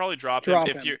 Yeah, probably drop him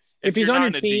if he's you're on not your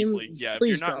in a team. deep league. Yeah, if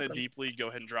you're not in a deep league, go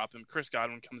ahead and drop him. Chris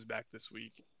Godwin comes back this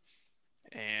week,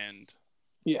 and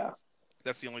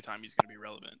that's the only time he's going to be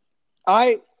relevant.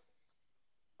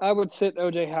 I would sit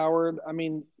OJ Howard. I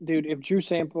mean, dude, if Drew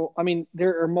Sample, I mean,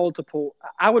 there are multiple.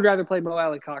 I would rather play Mo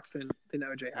Alley Cox than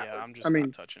OJ Howard. Yeah, I'm just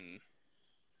not touching.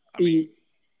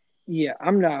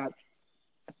 I'm not.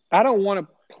 I don't want to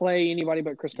play anybody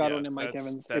but Chris Godwin and Mike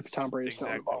Evans if Tom Brady's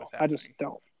throwing the ball. I just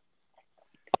don't.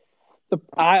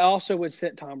 I also would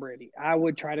sit Tom Brady. I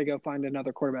would try to go find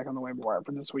another quarterback on the waiver wire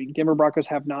for this week. Denver Broncos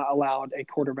have not allowed a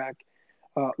quarterback,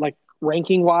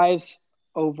 ranking wise,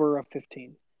 over a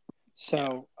 15.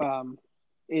 So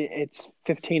it's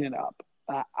 15 and up.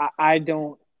 I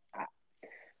don't.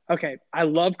 Okay, I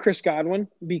love Chris Godwin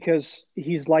because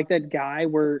he's like that guy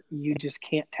where you just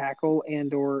can't tackle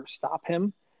and or stop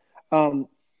him.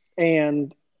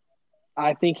 And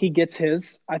I think he gets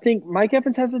his. I think Mike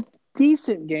Evans has a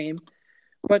decent game,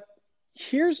 but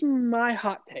here's my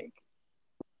hot take.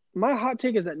 My hot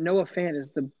take is that Noah Fant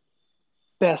is the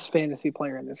best fantasy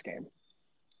player in this game.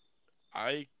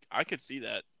 I could see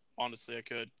that. Honestly, I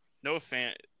could. Noah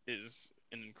Fant is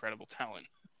an incredible talent.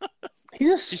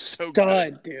 He's so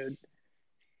stud, dude.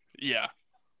 Yeah.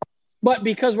 But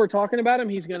because we're talking about him,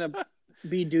 he's going to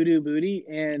be doo-doo booty,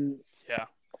 and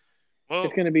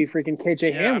it's going to be freaking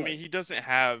KJ Hamler. I mean, he doesn't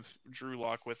have Drew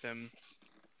Lock with him,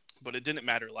 but it didn't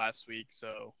matter last week,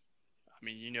 so, I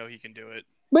mean, he can do it.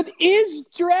 But is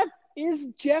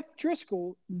Jeff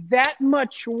Driscoll that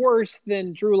much worse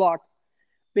than Drew Lock?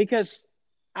 Because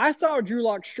I saw Drew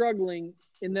Lock struggling,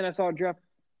 and then I saw Jeff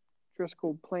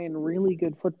Driscoll playing really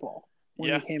good football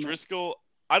when he came Driscoll.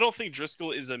 I don't think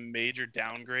Driscoll is a major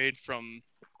downgrade from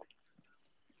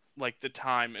the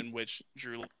time in which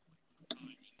Drew.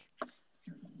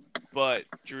 But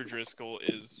Drew Driscoll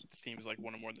seems like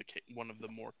one of the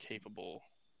more capable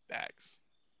backs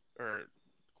or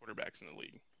quarterbacks in the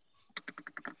league.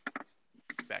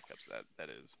 Backups that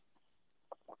is.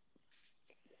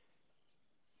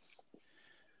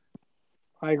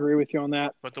 I agree with you on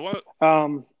that. But the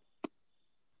one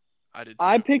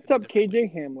I picked up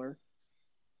KJ Hamler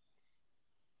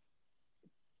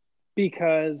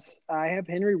because I have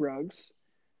Henry Ruggs,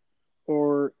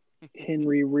 or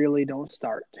Henry really don't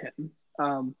start him.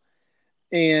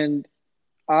 And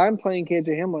I'm playing KJ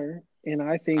Hamler, and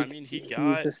I think he's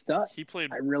a stud. He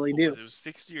played. I really do. It was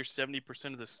 60 or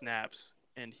 70% of the snaps,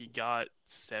 and he got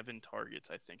 7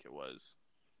 targets. I think it was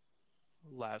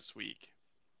last week.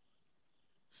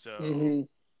 So,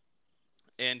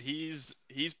 and he's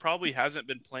probably hasn't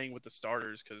been playing with the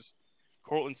starters because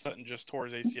Courtland Sutton just tore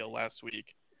his ACL last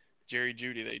week. Jerry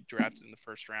Jeudy, they drafted in the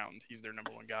first round. He's their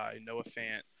number one guy. Noah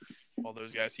Fant, all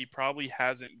those guys. He probably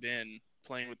hasn't been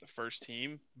playing with the first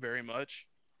team very much.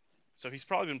 So he's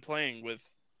probably been playing with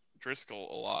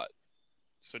Driscoll a lot.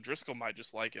 So Driscoll might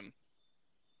just like him.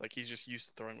 He's just used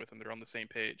to throwing with him. They're on the same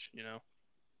page,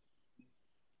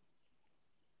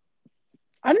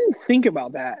 I didn't think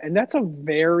about that, and that's a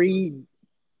very,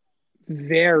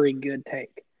 very good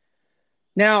take.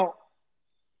 Now,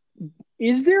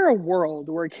 is there a world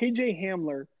where KJ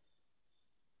Hamler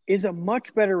is a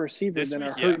much better receiver than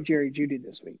a hurt Jerry Jeudy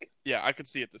this week? Yeah, I could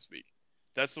see it this week.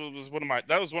 That was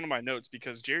one of my notes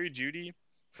because Jerry Jeudy,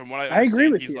 from what I understand, agree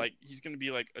with he's you. He's going to be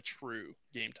a true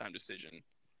game time decision,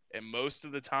 and most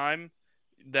of the time,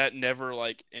 that never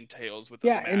entails with a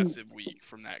massive week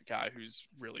from that guy who's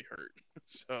really hurt.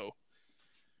 So,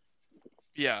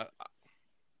 yeah.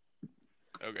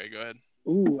 Okay, go ahead.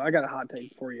 Ooh, I got a hot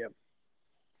take for you.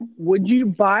 Would you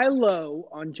buy low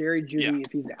on Jerry Jeudy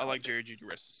if he's out? I like Jerry Jeudy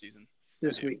rest of the season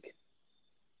this week.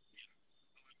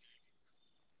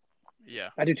 Yeah,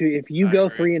 I do too. If you I go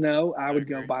agree. 3-0, I I would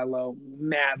go agree. buy low,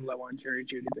 mad low on Jerry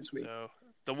Judy this week. So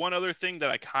the one other thing that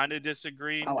I kind of I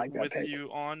disagreed like that with take. you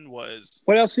on was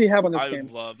What else do you have on this I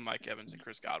game? love Mike Evans and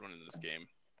Chris Godwin in this game.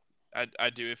 I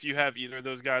do. If you have either of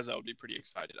those guys, I would be pretty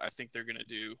excited. I think they're going to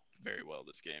do very well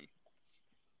this game.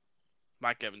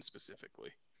 Mike Evans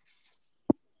specifically.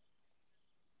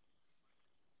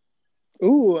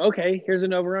 Ooh, okay. Here's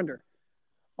an over-under.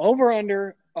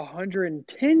 Over-under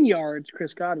 110 yards,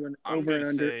 Chris Godwin. I'm Over going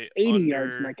and to under say 80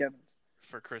 yards, under Mike Evans.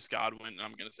 for Chris Godwin, and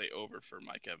I'm going to say over for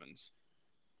Mike Evans.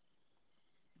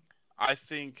 I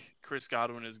think Chris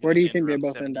Godwin is Where going do to you end think they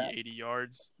around both end 70, at? 80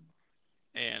 yards,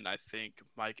 and I think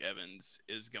Mike Evans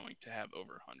is going to have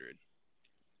over 100.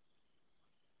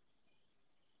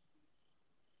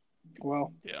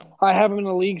 Well, Yeah. I have him in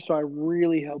the league, so I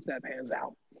really hope that pans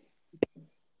out.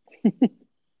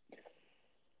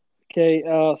 Okay,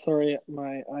 sorry,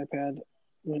 my iPad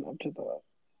went up to the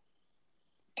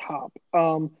top.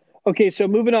 Okay, so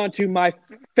moving on to my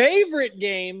favorite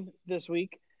game this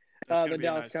week, That's going the to be a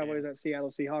Dallas nice Cowboys game. at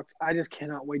Seattle Seahawks. I just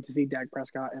cannot wait to see Dak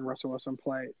Prescott and Russell Wilson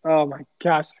play. Oh my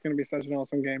gosh, it's going to be such an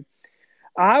awesome game.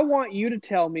 I want you to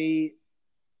tell me,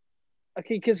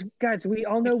 okay, because guys, we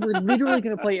all know we're literally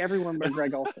going to play everyone but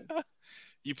Greg Olsen.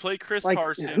 You play Chris Like,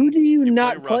 Carson. who do you play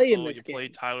not play in Russell. this You game? play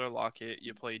Tyler Lockett.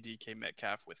 You play DK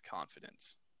Metcalf with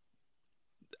confidence.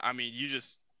 I mean, you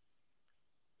just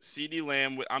CeeDee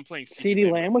Lamb. I'm playing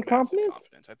CeeDee Lamb with massive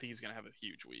confidence? I think he's going to have a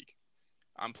huge week.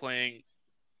 I'm playing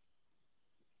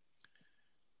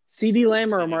CeeDee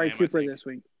Lamb or CeeDee Amari Lamb, Cooper this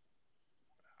week?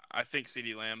 I think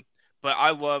CeeDee Lamb. But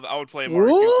I would play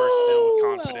Amari Cooper still with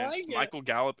confidence. Like Michael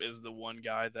Gallup is the one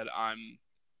guy that I'm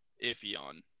iffy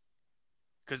on.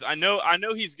 Because I know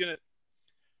he's going to.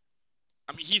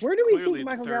 I mean, he's Where do we clearly think the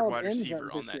Michael third Gallup wide ends up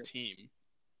receiver on this that year? team.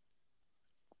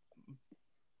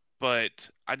 But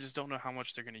I just don't know how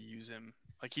much they're going to use him.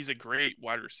 Like, he's a great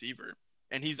wide receiver.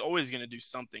 And he's always going to do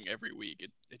something every week.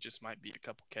 It just might be a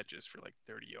couple catches for like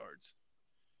 30 yards.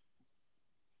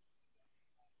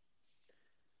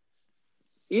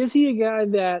 Is he a guy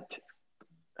that,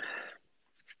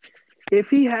 if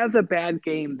he has a bad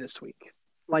game this week,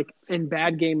 like, and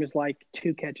bad game is like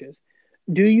 2 catches,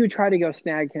 do you try to go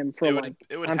snag him for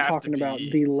It would I'm have talking to about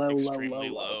be the low, extremely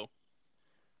low.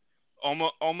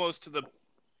 Almost to the.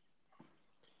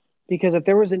 Because if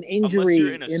there was an Unless you're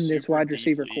injury in a in this super wide deep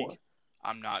receiver league, core,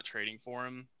 I'm not trading for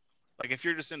him. Like, if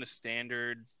you're just in a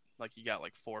standard, like you got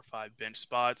like 4 or 5 bench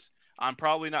spots, I'm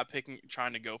probably not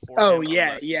trying to go for him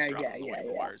unless he's dropping the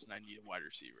waiver wires and I need a wide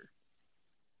receiver.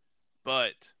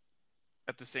 But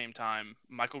at the same time,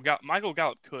 Michael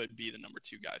Gallup could be the number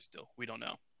 2 guy still. We don't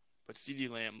know. But CeeDee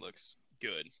Lamb looks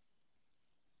good.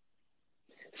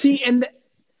 See, and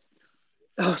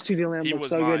CeeDee Lamb He looks was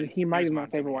so good. mine. He might He was be my mine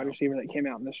favorite coming wide out. receiver that came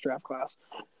out in this draft class.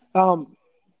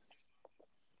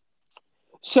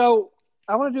 So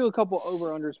I want to do a couple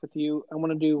over-unders with you. I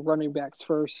want to do running backs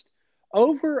first.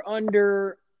 Over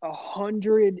under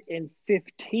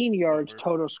 115 yards Over.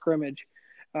 total scrimmage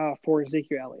for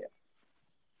Ezekiel Elliott.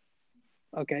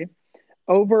 Okay.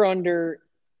 Over under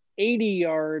 80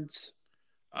 yards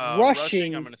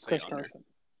rushing, I'm going to say Chris under. Carson.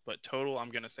 But total,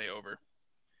 I'm going to say over.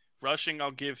 Rushing,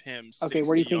 I'll give him 60 Okay,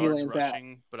 where do you think he yards lands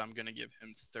rushing, but I'm going to give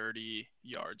him 30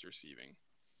 yards receiving.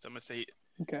 So I'm going to say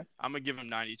Okay. I'm going to give him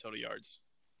 90 total yards.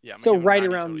 Yeah, I'm So going to give him right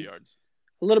 90 around total yards.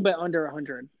 a little bit under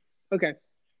 100. Okay.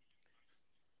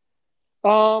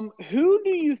 Who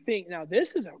do you think now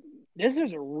this is a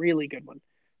really good one.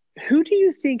 Who do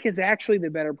you think is actually the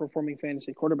better performing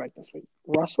fantasy quarterback this week?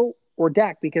 Russell or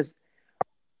Dak? Because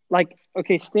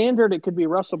standard it could be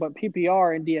Russell, but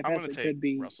PPR and I'm DFS going it to take could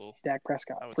be Russell. Dak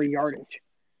Prescott I would for take yardage. Russell.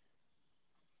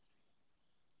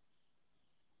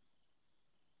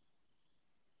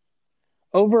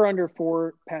 Over under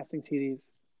 4 passing TDs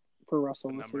for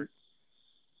Russell this week.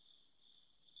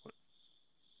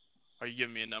 Are you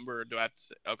giving me a number or do I have to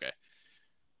say? Okay.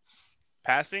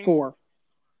 Passing? 4.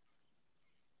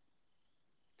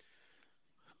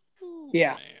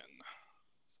 Yeah. Man.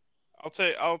 I'll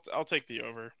take the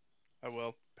over. I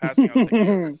will. Passing, I'll take the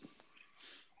over.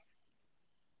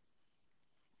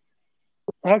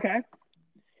 Okay.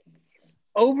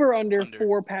 Over under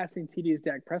 4 passing TDs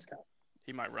Dak Prescott.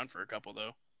 He might run for a couple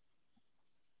though.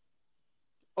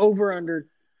 Over under.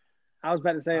 I was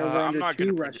about to say over I'm under not 2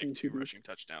 going to rushing predict 2 TDs. rushing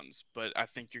touchdowns, but I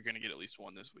think you're going to get at least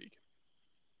 1 this week.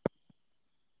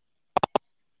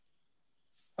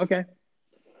 Okay.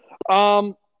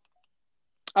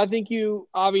 I think you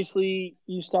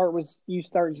start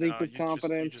Zeke with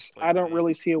confidence. I don't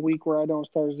really see a week where I don't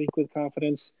start Zeke with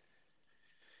confidence.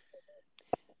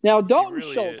 Now Dalton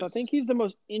Schultz, I think he's the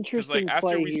most interesting after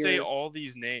play we here. say all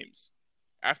these names,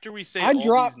 After we say I all these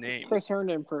dropped Chris names,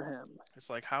 Herndon for him. it's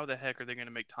like, how the heck are they going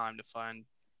to make time to find,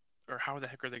 or how the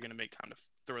heck are they going to make time to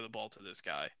throw the ball to this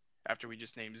guy after we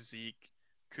just named Zeke,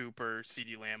 Cooper,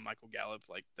 CeeDee Lamb, Michael Gallup?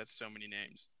 Like, that's so many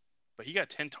names. But he got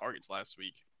 10 targets last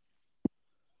week.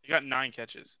 He got 9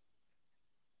 catches.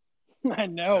 I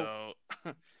know.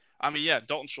 So, I mean, yeah,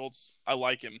 Dalton Schultz, I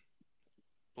like him.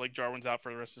 Blake Jarwin's out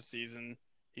for the rest of the season.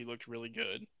 He looked really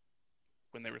good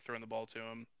when they were throwing the ball to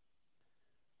him.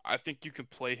 I think you can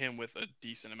play him with a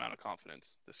decent amount of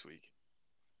confidence this week.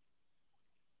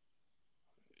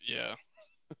 Yeah.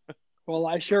 Well,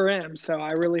 I sure am. So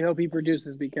I really hope he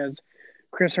produces because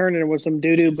Chris Herndon was some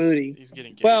doo-doo booty. He's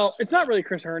getting cased. Well, it's not really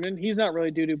Chris Herndon. He's not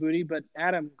really doo-doo booty, but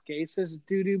Adam Gase is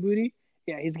doo-doo booty.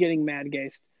 Yeah, he's getting mad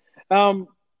gased. All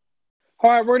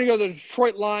right, we're going to go to the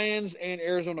Detroit Lions and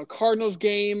Arizona Cardinals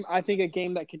game. I think a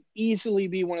game that could easily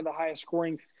be one of the highest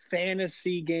scoring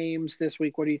fantasy games this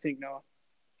week. What do you think, Noah?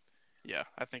 Yeah,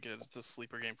 I think it's a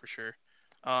sleeper game for sure.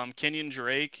 Kenyon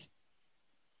Drake,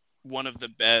 one of the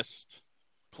best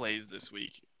plays this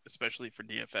week, especially for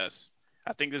DFS.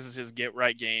 I think this is his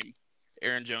get-right game.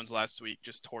 Aaron Jones last week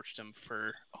just torched him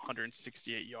for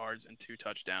 168 yards and 2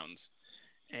 touchdowns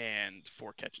and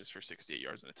 4 catches for 68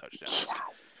 yards and a touchdown.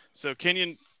 So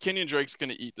Kenyon Drake's going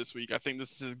to eat this week. I think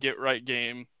this is his get-right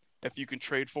game. If you can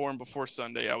trade for him before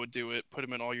Sunday, I would do it. Put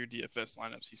him in all your DFS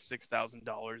lineups. He's $6,000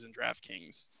 in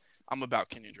DraftKings. I'm about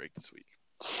Kenyon Drake this week.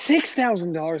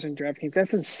 $6,000 in DraftKings.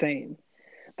 That's insane.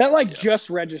 That just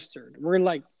registered.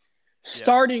 We're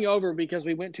starting over because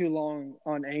we went too long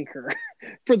on Anchor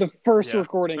for the first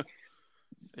recording.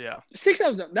 Yeah.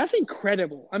 $6,000. That's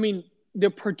incredible. I mean,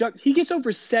 he gets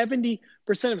over 70%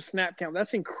 of snap count.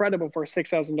 That's incredible for a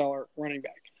 $6,000 running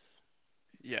back.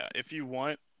 Yeah, if you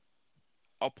want,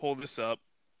 I'll pull this up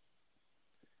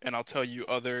and I'll tell you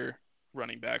other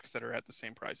running backs that are at the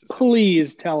same prices.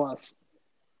 Please tell us.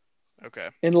 Okay.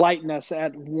 Enlighten us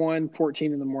at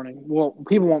 1:14 in the morning. Well,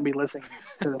 people won't be listening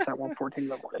to this at 1:14 in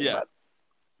the morning. Yeah.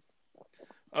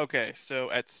 But... Okay, so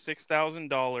at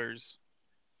 $6,000,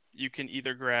 you can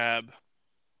either grab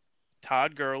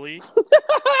Todd Gurley.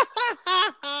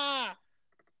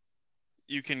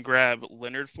 You can grab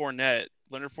Leonard Fournette.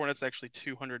 Leonard Fournette's actually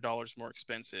 $200 more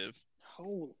expensive.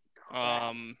 Holy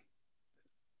crap.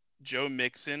 Joe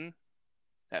Mixon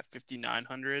at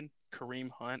 $5,900. Kareem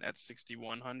Hunt at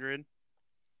 $6,100.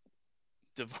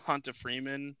 Devonta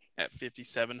Freeman at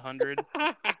 $5,700.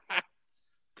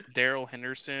 Darrell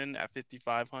Henderson at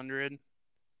 $5,500.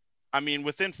 I mean,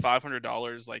 within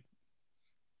 $500, like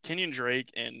Kenyon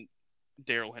Drake and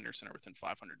Darrell Henderson are within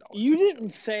 $500. You didn't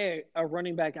say a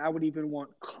running back I would even want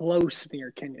close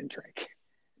near Kenyon Drake.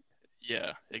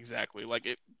 Yeah, exactly.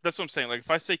 That's what I'm saying. Like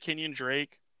if I say Kenyon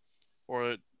Drake,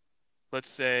 or let's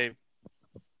say,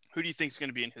 who do you think is going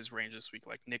to be in his range this week?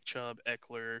 Like Nick Chubb,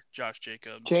 Eckler, Josh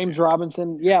Jacobs, James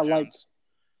Robinson. Yeah, Jones.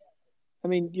 I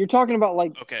mean, you're talking about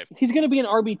okay. He's going to be an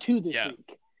RB2 this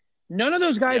week. None of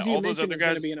those guys you mentioned is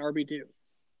going to be an RB2.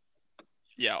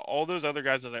 Yeah, all those other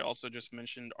guys that I also just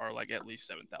mentioned are at least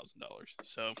 $7,000.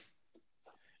 So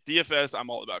DFS, I'm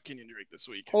all about Kenyon Drake this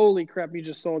week. Holy crap, you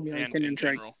just sold me on Kenyon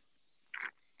Drake. General.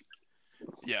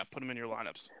 Yeah, put him in your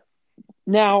lineups.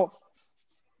 Now,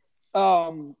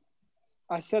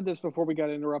 I said this before we got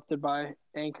interrupted by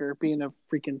Anchor being a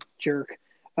freaking jerk,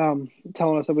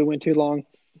 telling us that we went too long.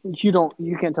 You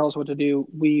can't tell us what to do.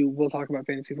 We will talk about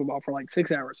fantasy football for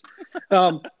 6 hours.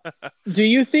 Do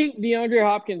you think DeAndre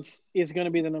Hopkins is going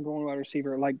to be the number one wide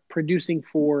receiver, producing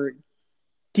for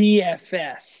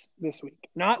DFS this week?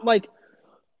 Not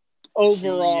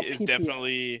overall. He's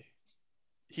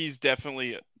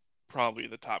definitely probably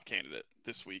the top candidate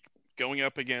this week. Going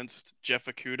up against Jeff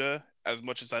Okudah, as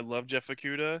much as I love Jeff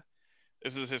Okudah,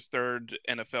 this is his 3rd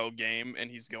NFL game,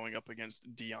 and he's going up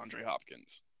against DeAndre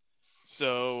Hopkins.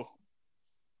 So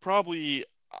probably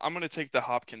I'm going to take the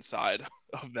Hopkins side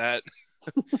of that.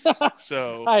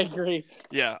 So I agree.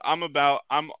 Yeah,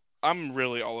 I'm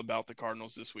really all about the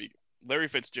Cardinals this week. Larry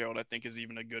Fitzgerald, I think, is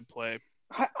even a good play.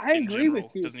 I agree with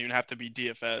you. Doesn't even have to be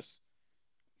DFS.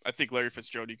 I think Larry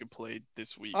Fitzgerald you could play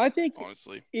this week. I think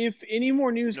honestly, if any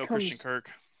more news Christian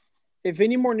Kirk. If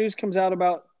any more news comes out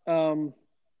about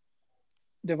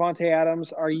Devontae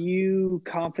Adams, are you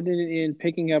confident in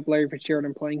picking up Larry Fitzgerald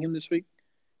and playing him this week?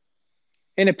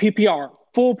 In a PPR,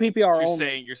 full PPR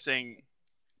only. You're saying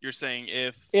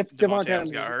if Devontae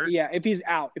Adams got hurt? Yeah, if he's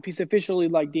out, if he's officially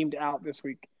deemed out this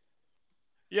week.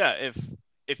 Yeah,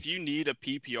 if you need a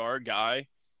PPR guy,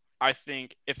 I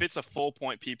think if it's a full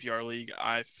point PPR league,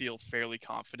 I feel fairly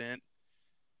confident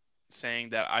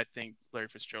saying that I think Larry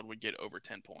Fitzgerald would get over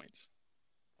 10 points.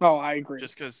 Oh, I agree.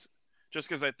 Just because just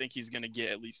because I think he's going to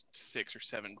get at least 6 or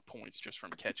 7 points just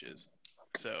from catches.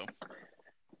 So,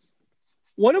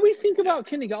 what do we think about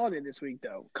Kenny Golladay this week,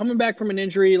 though? Coming back from an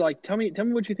injury, like tell me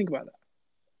what you think about that.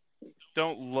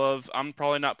 I'm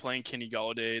probably not playing Kenny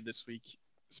Golladay this week,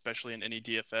 especially in any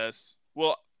DFS.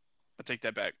 Well, I take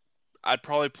that back. I'd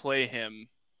probably play him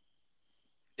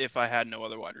if I had no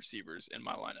other wide receivers in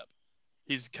my lineup.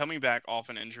 He's coming back off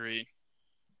an injury.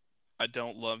 I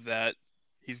don't love that.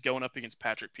 He's going up against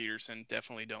Patrick Peterson.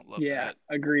 Definitely don't love that. Yeah,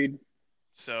 agreed.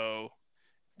 So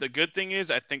the good thing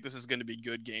is I think this is going to be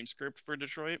good game script for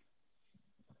Detroit.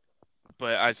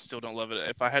 But I still don't love it.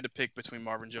 If I had to pick between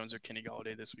Marvin Jones or Kenny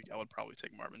Golladay this week, I would probably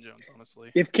take Marvin Jones,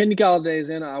 honestly. If Kenny Golladay is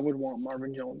in, I would want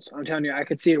Marvin Jones. I'm telling you, I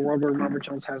could see a world where Marvin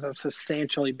Jones has a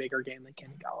substantially bigger game than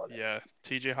Kenny Golladay. Yeah,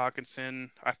 T.J.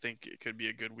 Hockenson, I think it could be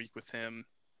a good week with him.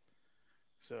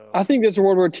 So I think there's a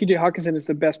world where T.J. Hockenson is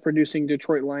the best producing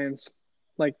Detroit Lions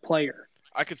player.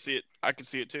 I could see it. I could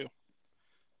see it too.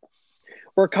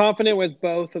 We're confident with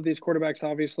both of these quarterbacks,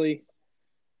 obviously.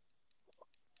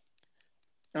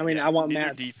 I mean, I want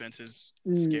Matt's defense is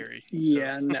scary.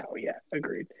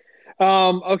 Agreed.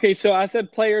 Okay, so I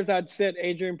said players. I'd sit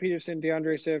Adrian Peterson,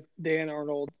 DeAndre Swift, Dan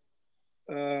Arnold,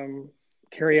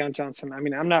 Kerryon Johnson. I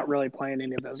mean, I'm not really playing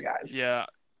any of those guys. Yeah,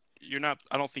 you're not.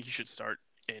 I don't think you should start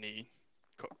any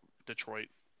Detroit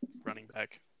running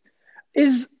back.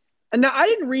 Now I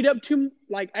didn't read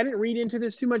into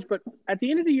this too much, but at the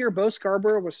end of the year, Bo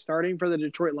Scarborough was starting for the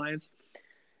Detroit Lions.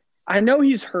 I know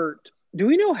he's hurt. Do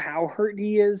we know how hurt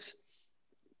he is?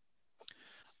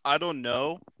 I don't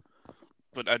know,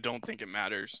 but I don't think it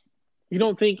matters. You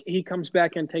don't think he comes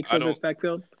back and takes over this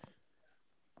backfield?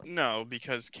 No,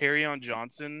 because Kerryon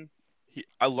Johnson,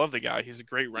 I love the guy. He's a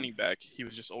great running back. He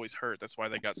was just always hurt. That's why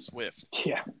they got Swift.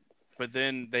 Yeah. But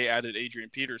then they added Adrian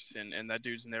Peterson, and that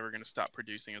dude's never going to stop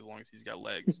producing as long as he's got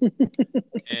legs.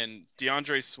 And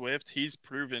DeAndre Swift, he's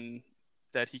proven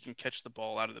that he can catch the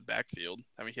ball out of the backfield.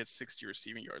 I mean, he had 60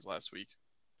 receiving yards last week.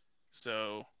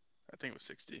 So I think it was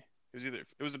 60. It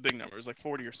was a big number. It was like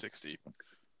 40 or 60.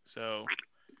 So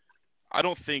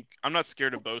I'm not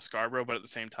scared of Bo Scarborough, but at the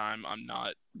same time, I'm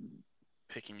not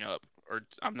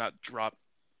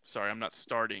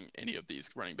starting any of these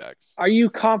running backs. Are you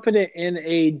confident in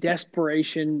a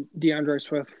desperation DeAndre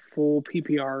Swift full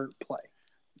PPR play?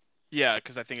 Yeah,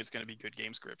 because I think it's going to be good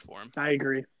game script for him. I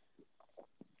agree.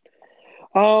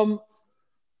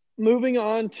 Moving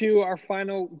on to our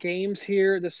final games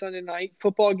here, the Sunday night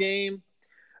football game,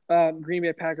 Green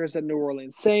Bay Packers at New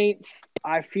Orleans Saints.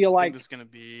 I think this is going to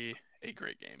be a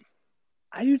great game.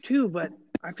 I do too, but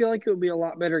I feel like it would be a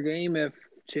lot better game if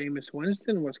Jameis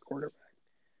Winston was quarterback.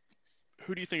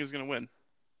 Who do you think is going to win?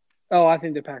 Oh, I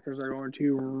think the Packers are going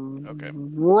to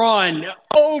run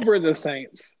over the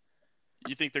Saints.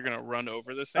 You think they're going to run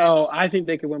over the Saints? Oh, I think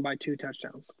they could win by 2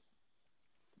 touchdowns.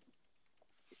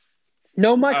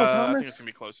 No Michael Thomas? I think it's going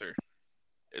to be closer.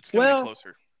 It's going to be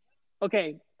closer.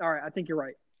 Okay. All right. I think you're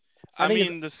right. I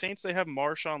mean, the Saints, they have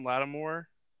Marshawn Lattimore.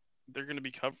 They're going to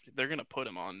be covered. They're going to put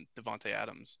him on Devontae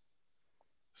Adams.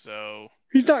 So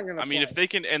he's not going to. I mean, if they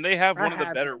can, and they have one of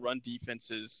the better run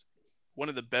defenses, one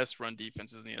of the best run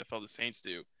defenses in the NFL. The Saints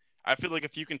do. I feel like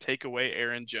if you can take away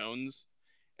Aaron Jones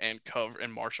and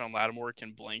Marshawn Lattimore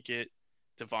can blanket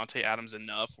Devontae Adams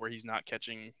enough where he's not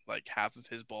catching like half of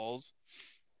his balls,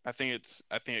 I think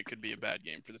it could be a bad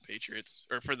game for the Patriots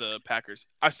or for the Packers.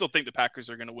 I still think the Packers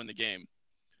are going to win the game,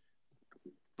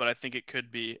 but I think it could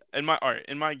be. In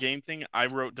my game thing, I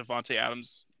wrote Devontae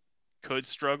Adams could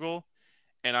struggle,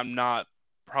 and I'm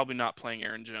probably not playing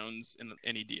Aaron Jones in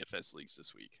any DFS leagues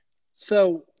this week.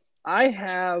 So I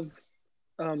have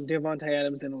Devontae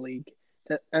Adams in a league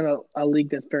a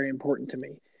league that's very important to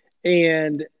me,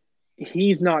 and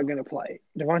he's not going to play.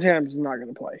 Devontae Adams is not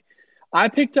going to play. I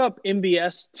picked up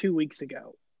MBS 2 weeks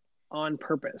ago on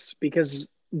purpose because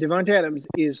Devontae Adams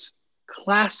is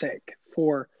classic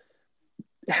for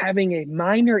having a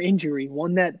minor injury,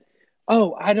 one that,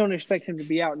 I don't expect him to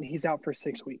be out, and he's out for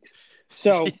 6 weeks.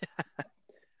 So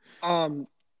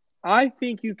I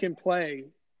think you can play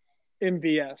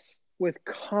MVS with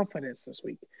confidence this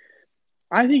week.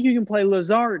 I think you can play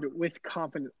Lazard with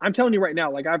confidence. I'm telling you right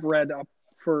now, like I've read up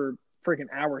for freaking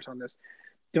hours on this.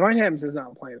 Devontae Adams is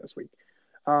not playing this week,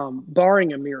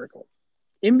 barring a miracle.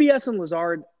 MVS and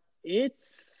Lazard,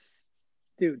 it's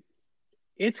going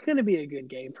to be a good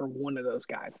game for one of those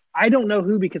guys. I don't know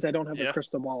who because I don't have a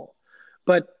crystal ball,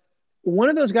 but one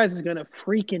of those guys is going to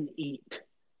freaking eat.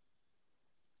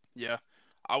 Yeah,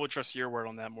 I would trust your word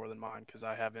on that more than mine because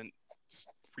I haven't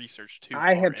researched too.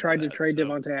 I have tried to trade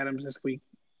Devontae Adams this week.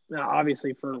 Now,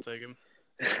 obviously, I'll take him.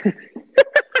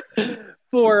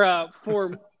 for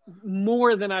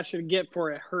more than I should get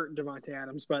for a hurt Devontae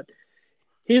Adams, but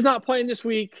he's not playing this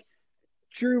week.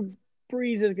 Drew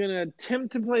Brees is going to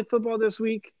attempt to play football this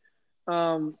week.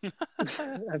 I'm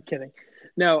kidding.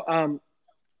 No,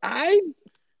 I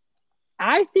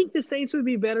I think the Saints would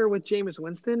be better with Jameis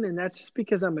Winston, and that's just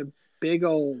because big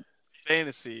old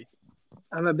Fantasy,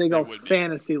 I'm a big they old would be.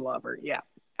 fantasy lover. Yeah,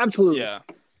 absolutely. Yeah.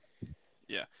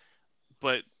 Yeah.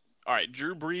 But, all right,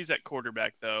 Drew Brees at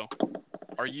quarterback, though.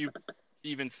 Are you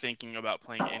even thinking about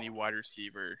playing any wide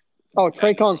receiver? Oh, at New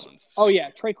Traquan. Orleans this Oh week?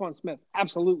 yeah, Traquan Smith.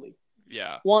 Absolutely.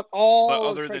 Yeah. Want But all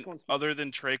of Traquan Smith. other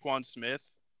than Traquan Smith,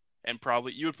 and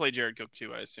probably you would play Jared Cook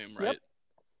too, I assume, right?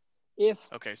 Yep.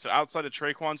 Okay, so outside of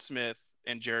Traquan Smith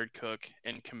and Jared Cook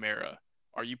and Kamara,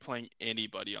 are you playing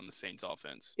anybody on the Saints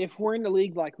offense? If we're in the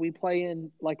league like we play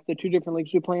in, like the two different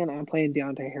leagues we play in, I'm playing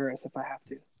Deontay Harris if I have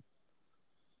to.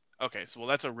 Okay, so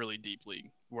that's a really deep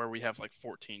league where we have like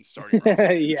 14 starting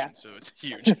roster Yeah. positions, so it's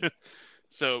huge.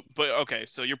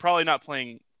 So you're probably not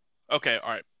playing. Okay, all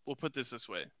right, we'll put this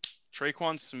way: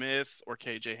 Traquan Smith or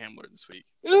KJ Hamler this week.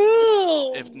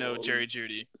 Ooh. If no Jerry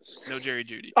Jeudy,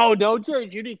 Oh no, Jerry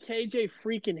Jeudy, KJ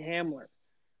freaking Hamler.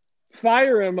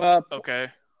 Fire him up. Okay.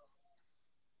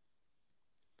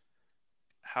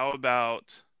 How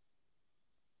about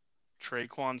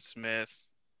Traquan Smith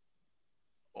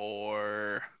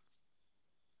or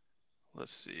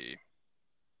let's see,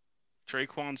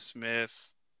 Traquan Smith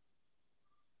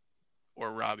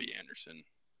or Robbie Anderson?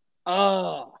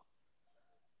 Oh.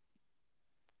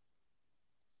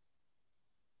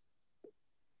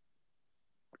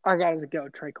 I gotta go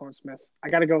Traquan Smith. I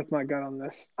gotta go with my gut on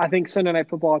this. I think Sunday Night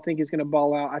Football, I think he's gonna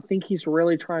ball out. I think he's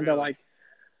really trying to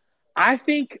I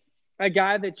think a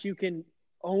guy that you can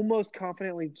almost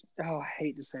confidently I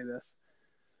hate to say this.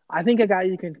 I think a guy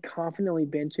you can confidently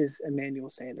bench is Emmanuel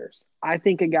Sanders. I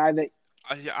think a guy that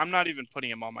I'm not even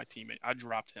putting him on my team. I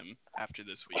dropped him after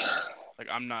this week. Like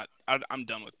I'm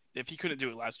done with. If he couldn't do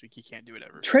it last week, he can't do it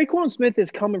ever. Traquan Smith is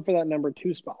coming for that number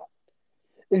 2 spot.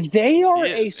 They are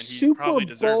a Super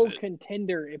Bowl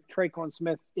contender if Traquan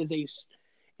Smith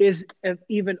is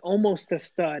even almost a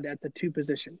stud at the 2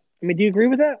 position. I mean, do you agree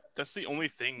with that? That's the only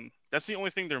thing.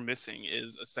 They're missing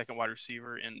is a second wide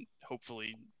receiver, and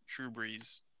hopefully Drew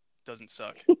Brees doesn't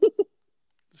suck.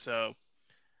 So,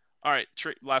 all right,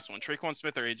 last one: Traquan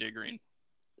Smith or AJ Green?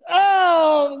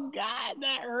 Oh God,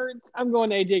 that hurts. I'm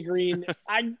going AJ Green.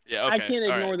 I can't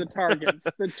ignore the targets.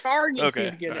 The targets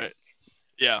he's getting. Right.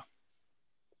 Yeah.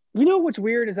 You know what's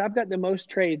weird is I've got the most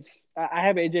trades. I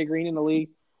have AJ Green in the league,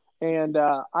 and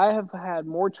I have had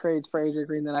more trades for AJ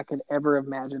Green than I could ever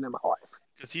imagine in my life.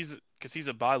 Because he's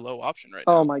a buy low option right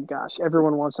now. Oh my gosh,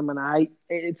 everyone wants him, and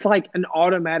it's like an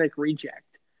automatic reject.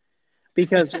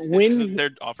 Because when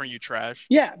they're offering you trash.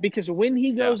 Yeah, because when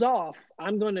he goes off,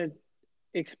 I'm going to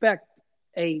expect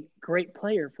a great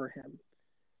player for him.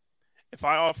 If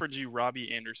I offered you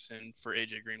Robbie Anderson for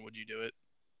AJ Green, would you do it?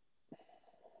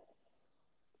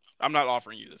 I'm not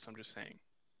offering you this. I'm just saying.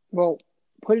 Well,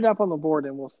 put it up on the board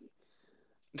and we'll see.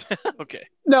 Okay.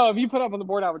 No, if you put up on the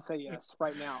board, I would say yes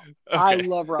right now. Okay. I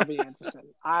love Robbie Anderson.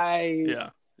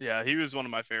 Yeah, he was one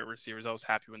of my favorite receivers. I was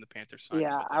happy when the Panthers signed him.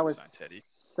 Yeah, I was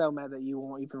so mad that you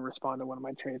won't even respond to one of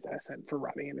my trades that I sent for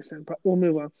Robbie Anderson, but we'll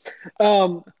move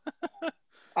on.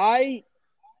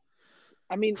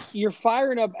 I mean, you're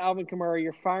firing up Alvin Kamara,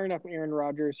 you're firing up Aaron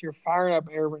Rodgers, you're firing up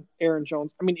Aaron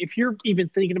Jones. I mean, if you're even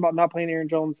thinking about not playing Aaron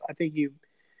Jones, I think you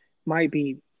might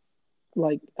be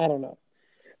like, I don't know.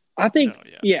 I think,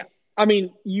 yeah. I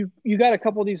mean, you got a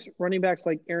couple of these running backs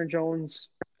like Aaron Jones,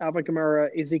 Alvin Kamara,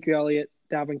 Ezekiel Elliott,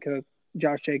 Dalvin Cook,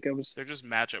 Josh Jacobs. They're just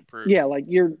matchup proof. Yeah, like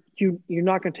you're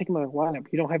not going to take them out of the lineup.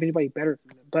 You don't have anybody better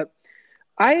than them. But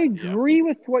I agree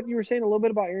with what you were saying a little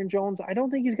bit about Aaron Jones. I don't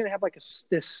think he's going to have like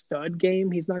this stud game.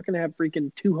 He's not going to have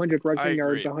freaking 200 rushing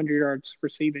yards, 100 yards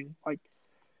receiving. Like,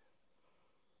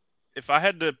 if I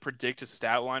had to predict a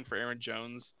stat line for Aaron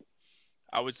Jones,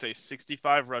 I would say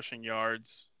 65 rushing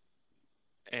yards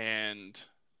and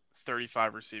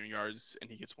 35 receiving yards, and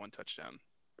he gets 1 touchdown.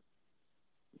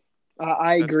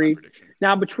 I agree.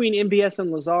 Now, between MVS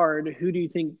and Lazard, who do you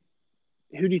think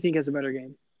has a better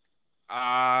game?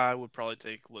 I would probably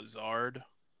take Lazard,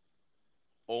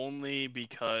 only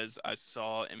because I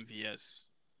saw MVS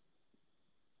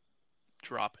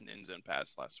drop an end zone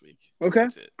pass last week. Okay,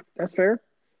 that's fair.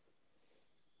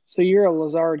 So you're a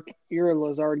Lazard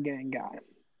gang guy.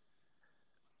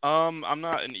 I'm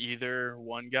not an either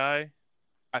one guy.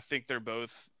 I think they're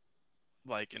both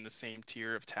like in the same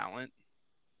tier of talent.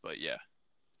 But yeah,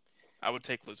 I would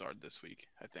take Lazard this week,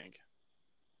 I think.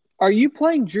 Are you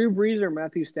playing Drew Brees or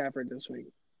Matthew Stafford this week?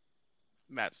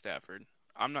 Matt Stafford.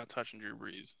 I'm not touching Drew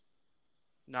Brees.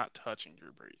 not touching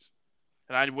Drew Brees.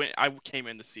 And I came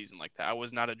in the season like that. I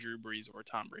was not a Drew Brees or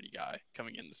Tom Brady guy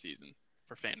coming in the season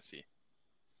for fantasy.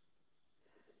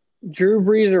 Drew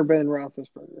Brees or Ben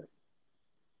Roethlisberger?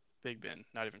 Big Ben,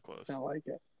 not even close. I like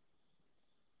it.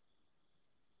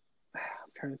 I'm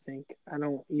trying to think. I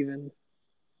don't even.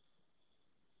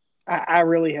 I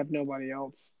really have nobody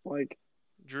else. Like,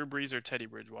 Drew Brees or Teddy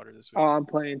Bridgewater this oh, week? I'm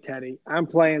playing Teddy. I'm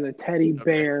playing the Teddy Okay.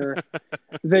 Bear.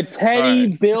 The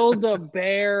Teddy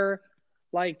Build-A-Bear.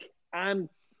 Like,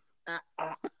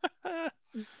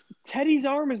 Teddy's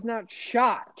arm is not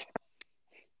shot.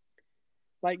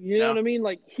 Like, you know No. what I mean?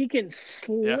 Like, he can Yeah.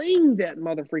 sling that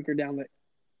motherfreaker down the.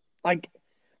 Like,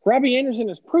 Robbie Anderson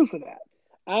is proof of that.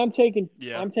 I'm taking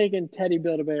Teddy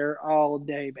Build-A-Bear all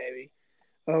day, baby,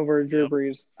 over Drew Yep.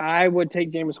 Brees. I would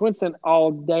take Jameis Winston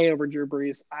all day over Drew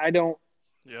Brees. I don't.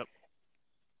 Yep.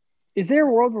 Is there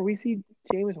a world where we see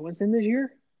Jameis Winston this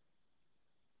year?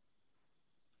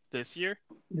 This year?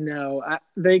 No,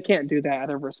 they can't do that out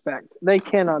of respect. They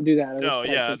cannot do that out of No,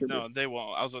 respect yeah, for Drew no, Brees. they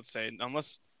won't. I was about to say,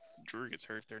 unless Drew gets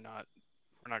hurt, we're not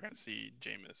going to see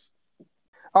Jameis.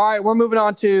 All right, we're moving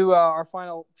on to our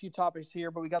final few topics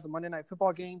here, but we got the Monday Night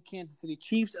Football game, Kansas City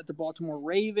Chiefs at the Baltimore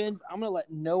Ravens. I'm going to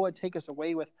let Noah take us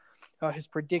away with his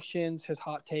predictions, his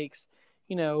hot takes,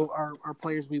 our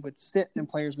players we would sit and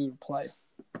players we would play.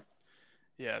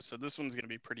 Yeah, so this one's going to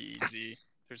be pretty easy.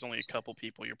 There's only a couple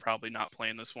people you're probably not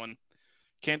playing this one.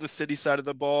 Kansas City side of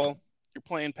the ball, you're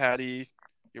playing Patty,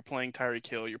 you're playing Tyreek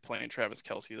Hill, you're playing Travis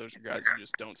Kelce. Those are guys who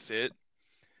just don't sit.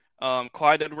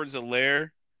 Clyde Edwards-Helaire,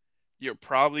 you're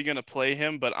probably going to play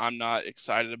him, but I'm not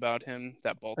excited about him.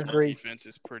 That Baltimore defense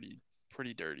is pretty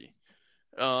dirty.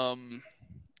 Yeah, I mean,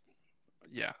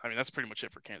 that's pretty much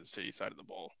it for Kansas City side of the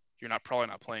ball. You're probably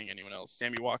not playing anyone else.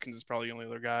 Sammy Watkins is probably the only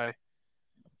other guy.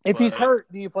 If he's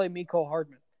hurt, do you play Mecole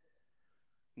Hardman?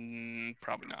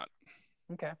 Probably not.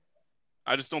 Okay.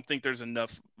 I just don't think there's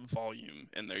enough volume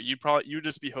in there. You'd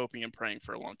just be hoping and praying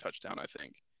for a long touchdown, I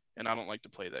think. And I don't like to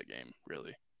play that game,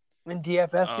 really. In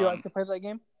DFS, do you like to play that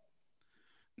game?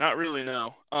 Not really,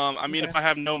 no. I mean, if I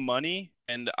have no money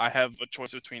and I have a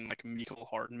choice between like Mecole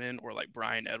Hardman or like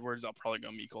Bryan Edwards, I'll probably go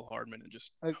Mecole Hardman and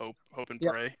just hope and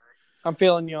pray. I'm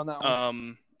feeling you on that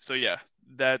one. So yeah,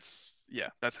 that's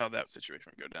how that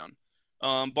situation would go down.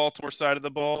 Baltimore side of the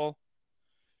ball,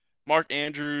 Mark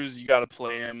Andrews, you got to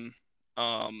play him.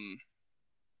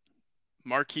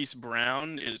 Marquise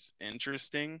Brown is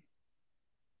interesting.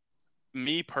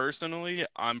 Me personally,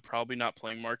 I'm probably not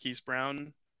playing Marquise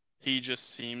Brown. He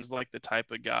just seems like the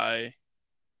type of guy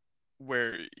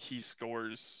where he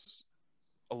scores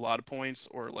a lot of points,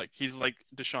 or like he's like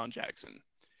Deshaun Jackson,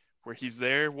 where he's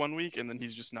there 1 week and then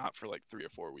he's just not for like 3 or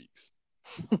 4 weeks.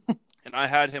 And I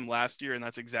had him last year, and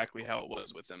that's exactly how it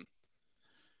was with him.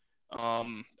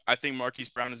 I think Marquise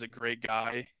Brown is a great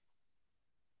guy.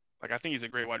 Like, I think he's a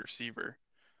great wide receiver,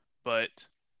 but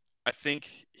I think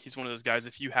he's one of those guys,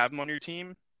 if you have him on your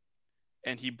team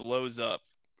and he blows up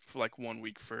for like 1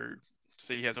 week for,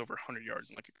 say he has over 100 yards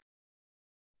and like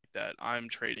that, I'm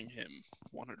trading him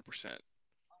 100%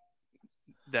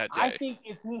 that day. I think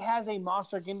if he has a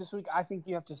monster game this week, I think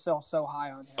you have to sell so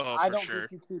high on him. I don't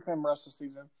think you keep him rest of the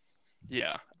season.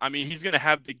 Yeah. I mean, he's going to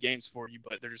have big games for you,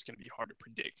 but they're just going to be hard to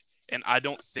predict. And I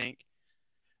don't think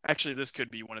 – actually, this could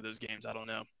be one of those games. I don't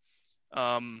know.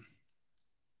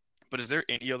 But is there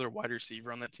any other wide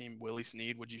receiver on that team? Willie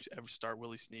Snead? Would you ever start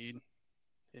Willie Snead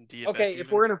in DFS? Okay,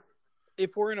 if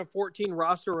we're in a 14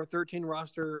 roster or 13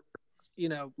 roster,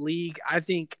 league, I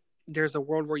think there's a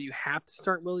world where you have to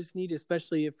start Willie Snead,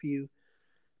 especially if you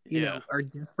know, are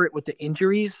desperate with the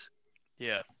injuries.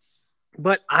 Yeah.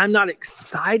 But I'm not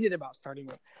excited about starting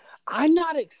with. I'm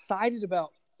not excited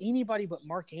about anybody but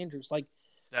Mark Andrews. Like,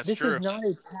 this true. is not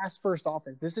a pass-first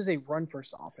offense. This is a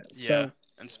run-first offense. Yeah, so,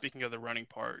 and speaking of the running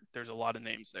part, there's a lot of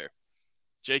names there.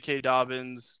 J.K.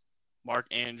 Dobbins, Mark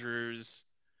Andrews,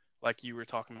 like you were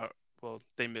talking about. Well,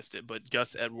 they missed it, but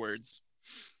Gus Edwards.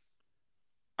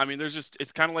 I mean,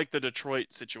 it's kind of like the Detroit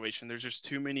situation. There's just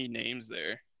too many names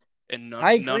there, and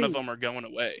none of them are going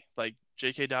away. Like,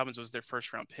 J.K. Dobbins was their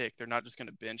first-round pick. They're not just going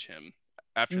to bench him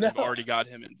after they've already got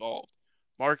him involved.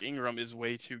 Mark Ingram is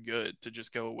way too good to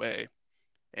just go away.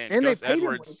 And Gus they paid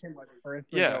Edwards, him way too much for it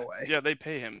to go away. Yeah, they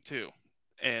pay him too.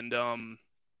 And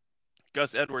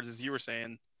Gus Edwards, as you were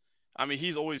saying, I mean,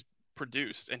 he's always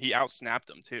produced, and he outsnapped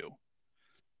him too.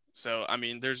 So, I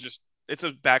mean, it's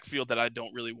a backfield that I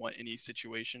don't really want any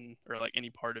situation or like any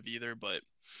part of either, but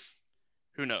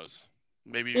who knows?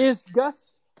 Maybe Is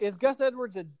Gus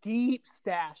Edwards a deep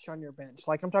stash on your bench?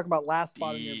 Like, I'm talking about last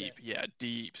spot on your bench.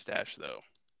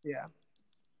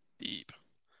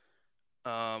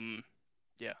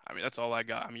 Yeah, I mean, that's all I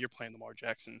got. I mean, you're playing Lamar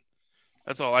Jackson.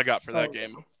 That's all I got for that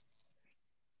game.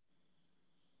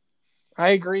 I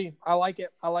agree. I like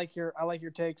it. I like your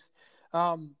takes.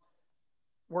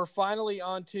 We're finally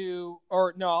on to,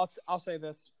 or no, I'll say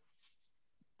this.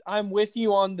 I'm with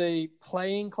you on the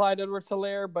playing Clyde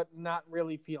Edwards-Helaire, but not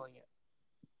really feeling it.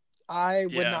 I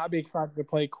would not be excited to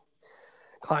play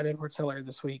Clyde Edwards-Helaire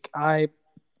this week. I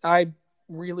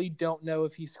really don't know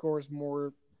if he scores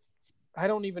more. I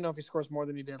don't even know if he scores more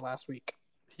than he did last week.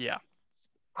 Yeah.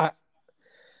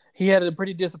 He had a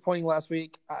pretty disappointing last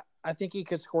week. I think he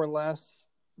could score less.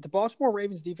 The Baltimore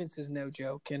Ravens defense is no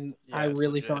joke, and I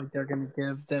really feel like they're going to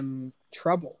give them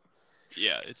trouble.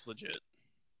 Yeah, it's legit.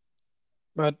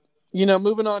 But,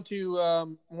 moving on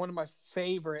to one of my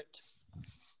favorite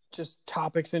just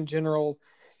topics in general,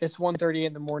 it's 1:30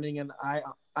 in the morning, and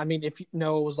I mean, if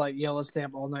Noah was like, let's stay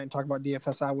up all night and talk about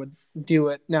DFS, I would do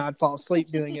it. Now, I'd fall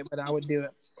asleep doing it, but I would do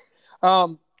it.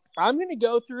 I'm going to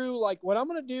go through, what I'm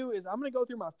going to do is I'm going to go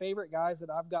through my favorite guys that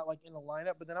I've got, in the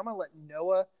lineup, but then I'm going to let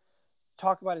Noah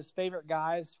talk about his favorite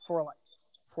guys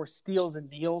for steals and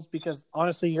deals, because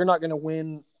honestly, you're not going to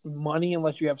win money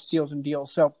unless you have steals and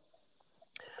deals. So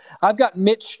I've got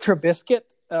Mitch Trubisky.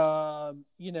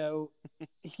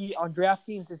 He on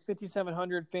DraftKings is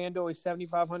 5,700. FanDuel is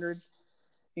 7,500.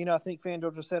 I think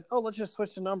FanDuel just said, let's just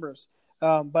switch the numbers.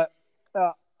 But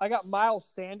I got Miles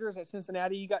Sanders at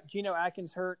Cincinnati. You got Geno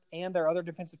Atkins hurt, and their other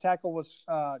defensive tackle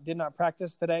did not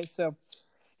practice today. So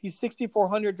he's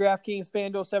 6,400 DraftKings,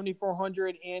 FanDuel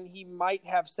 7,400, and he might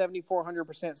have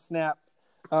 7,400% snap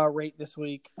rate this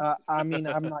week. I mean,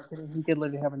 I'm not kidding. He could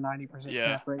literally have a 90%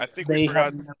 snap rate. I think we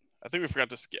forgot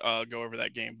to go over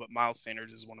that game, but Miles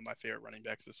Sanders is one of my favorite running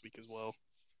backs this week as well.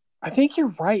 I think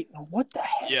you're right. What the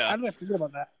heck? Yeah. How did I forget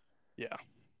about that? Yeah.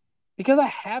 Because I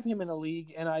have him in a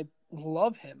league, and I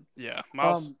love him. Yeah.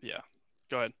 Miles,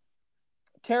 Go ahead.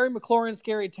 Terry McLaurin,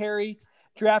 Scary Terry.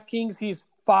 DraftKings, he's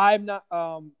 5. That's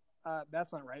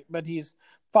not right, but he's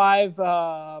 5.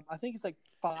 I think he's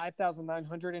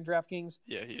 5,900 in DraftKings.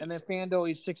 Yeah, he is. And then FanDuel,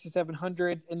 he's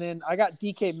 6,700. And then I got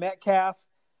DK Metcalf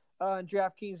in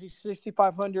DraftKings. He's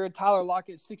 6,500. Tyler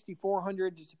Lockett,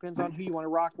 6,400. Just depends on who you want to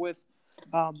rock with.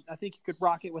 I think you could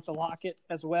rock it with the Lockett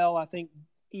as well. I think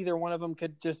either one of them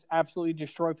could just absolutely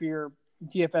destroy for your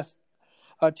DFS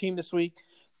team this week.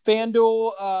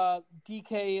 FanDuel,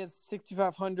 DK is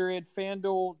 6,500.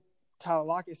 FanDuel, Tyler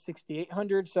Lockett is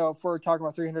 6,800. So if we're talking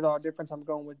about $300 difference, I'm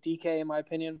going with DK in my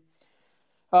opinion.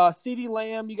 CeeDee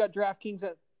Lamb, you got DraftKings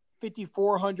at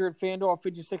 5,400. FanDuel at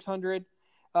 5,600.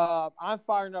 I'm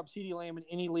firing up CeeDee Lamb in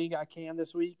any league I can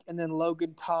this week. And then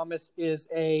Logan Thomas is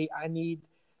I need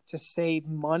to save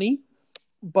money,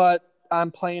 but I'm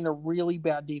playing a really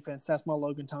bad defense. That's my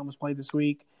Logan Thomas play this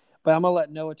week. But I'm going to let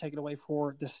Noah take it away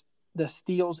for the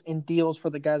steals and deals for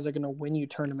the guys that are going to win you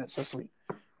tournaments this week.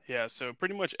 Yeah, so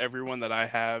pretty much everyone that I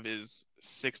have is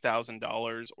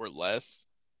 $6,000 or less.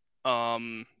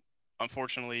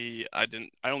 Unfortunately, I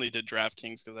only did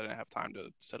DraftKings because I didn't have time to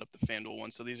set up the FanDuel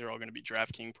one. So these are all going to be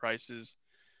DraftKings prices.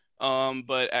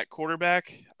 But at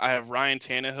quarterback, I have Ryan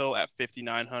Tannehill at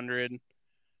 5,900.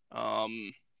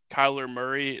 Kyler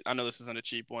Murray, I know this isn't a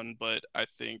cheap one, but I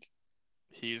think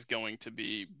he's going to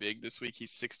be big this week.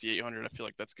 He's 6,800. I feel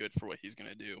like that's good for what he's going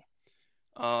to do.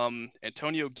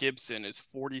 Antonio Gibson is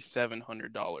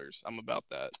 $4,700. I'm about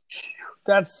that.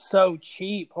 That's so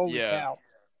cheap. Holy cow.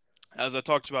 As I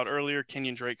talked about earlier,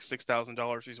 Kenyon Drake,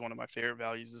 $6,000. He's one of my favorite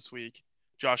values this week.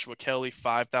 Joshua Kelly,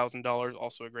 $5,000.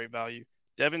 Also a great value.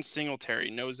 Devin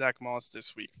Singletary, no Zach Moss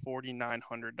this week,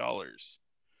 $4,900.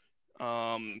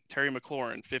 Terry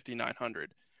McLaurin, $5,900.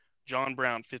 John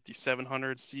Brown,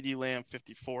 $5,700. CeeDee Lamb,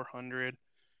 $5,400.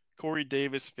 Corey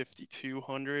Davis,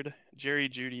 $5,200. Jerry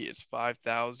Jeudy is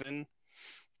 $5,000.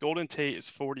 Golden Tate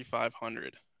is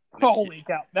 $4,500. Holy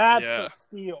cow, that's a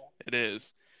steal. It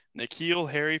is. N'Keal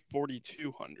Harry,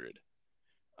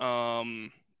 $4,200.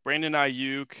 Brandon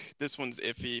Ayuk, this one's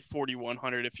iffy,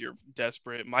 $4,100 if you're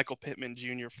desperate. Michael Pittman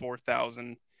Jr.,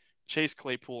 $4,000. Chase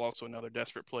Claypool, also another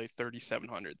desperate play,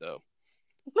 $3,700 though.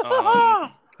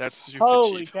 That's super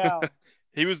Holy cheap. cow.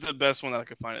 He was the best one that I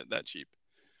could find it that cheap.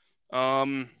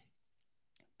 Darren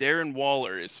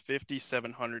Waller is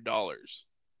 $5,700.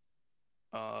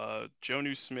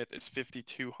 Jonnu Smith is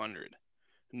 $5,200.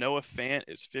 Noah Fant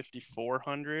is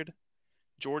 $5,400.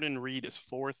 Jordan Reed is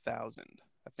 $4,000.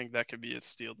 I think that could be a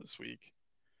steal this week.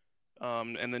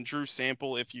 And then Drew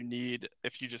Sample, if you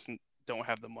just don't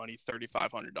have the money,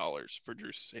 $3,500 for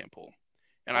Drew Sample.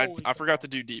 And I forgot to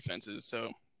do defenses,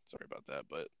 so sorry about that.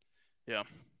 But yeah,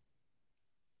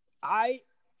 I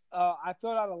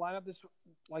filled out a lineup this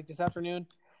afternoon,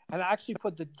 And I actually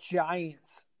put the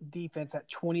Giants defense at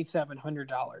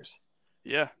 $2,700.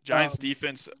 Yeah, Giants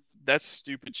defense, that's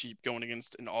stupid cheap going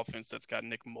against an offense that's got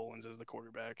Nick Mullins as the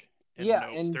quarterback. And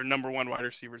and their number one wide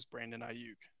receiver is Brandon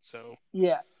Ayuk. So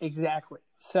yeah, exactly.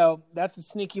 So that's a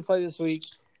sneaky play this week.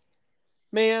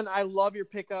 Man, I love your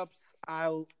pickups.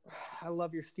 I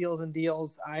love your steals and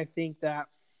deals. I think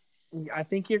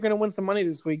you're going to win some money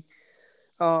this week.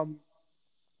 Oh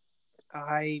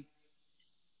God,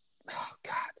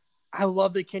 I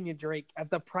love the Kenyon Drake at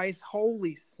the price.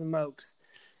 Holy smokes!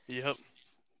 Yep,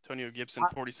 Antonio Gibson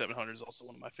 4,700 is also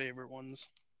one of my favorite ones.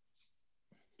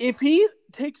 If he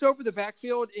takes over the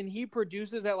backfield and he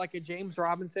produces at like a James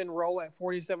Robinson role at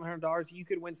 $4,700, you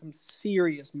could win some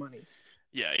serious money.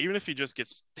 Yeah, even if he just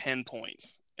gets 10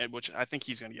 points, and which I think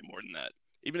he's going to get more than that.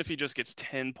 Even if he just gets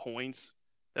 10 points,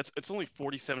 it's only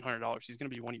 $4,700. He's going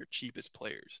to be one of your cheapest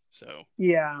players. So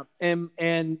yeah, and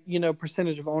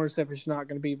percentage of ownership is not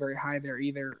going to be very high there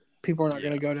either. People are not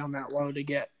going to go down that low to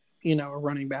get a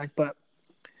running back, but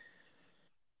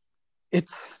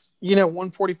it's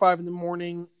 1:45 in the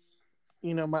morning.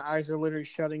 My eyes are literally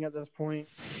shutting at this point.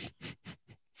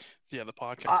 Yeah, the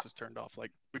podcast is turned off.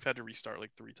 Like we've had to restart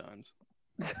like 3 times.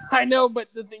 I know,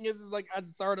 but the thing is like I'd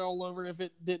start all over if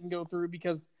it didn't go through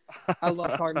because I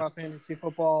love talking about fantasy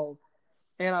football,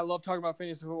 and I love talking about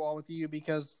fantasy football with you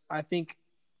because I think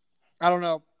I don't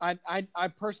know. I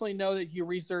personally know that you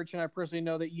research, and I personally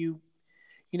know that you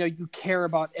care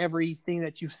about everything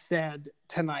that you've said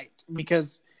tonight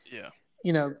because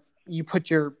you put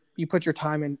your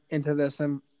time into this,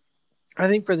 and I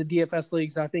think for the DFS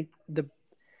leagues, I think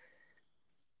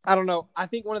I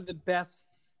think one of the best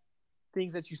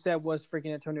things that you said was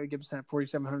freaking Antonio Gibson at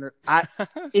 4,700.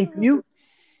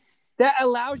 That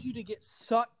allows you to get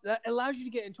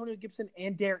Antonio Gibson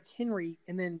and Derrick Henry,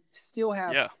 and then still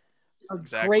have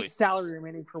great salary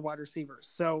remaining for wide receivers.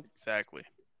 So exactly,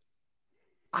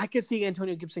 I could see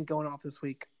Antonio Gibson going off this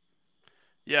week.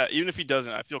 Yeah, even if he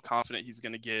doesn't, I feel confident he's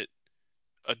going to get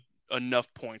enough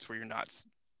points where you're not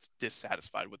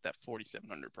dissatisfied with that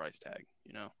 4,700 price tag.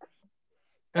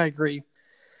 I agree,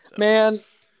 so. Man.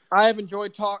 I have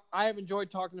enjoyed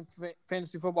talking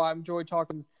fantasy football. I've enjoyed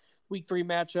talking week 3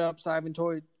 matchups. I've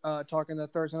enjoyed talking the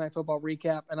Thursday night football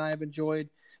recap, and I have enjoyed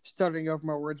stuttering over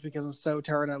my words because I'm so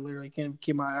tired. I literally can't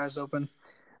keep my eyes open.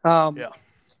 I'm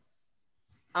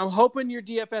hoping your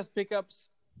DFS pickups,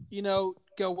 go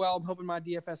well. I'm hoping my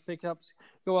DFS pickups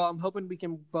go well. I'm hoping we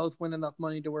can both win enough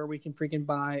money to where we can freaking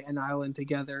buy an island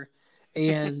together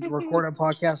and record a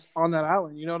podcast on that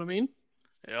island. You know what I mean?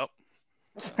 Yep.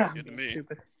 Good to me.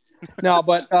 Stupid. No,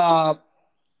 but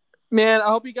man, I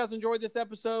hope you guys enjoyed this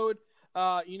episode.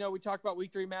 We talked about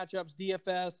week 3 matchups,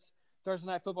 DFS, Thursday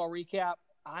night football recap.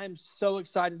 I'm so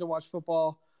excited to watch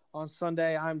football on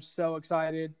Sunday. I'm so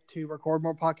excited to record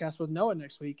more podcasts with Noah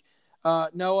next week.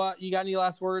 Noah, you got any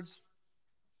last words?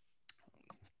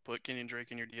 Put Kenyon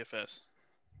Drake in your DFS.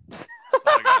 That's all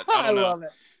I got. I don't know. Love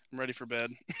it. I'm ready for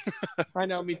bed. I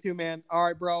know, me too, man. All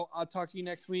right, bro. I'll talk to you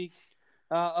next week.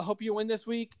 I hope you win this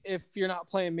week if you're not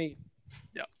playing me.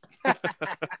 Yeah. All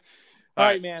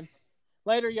right, man.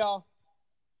 Later, y'all.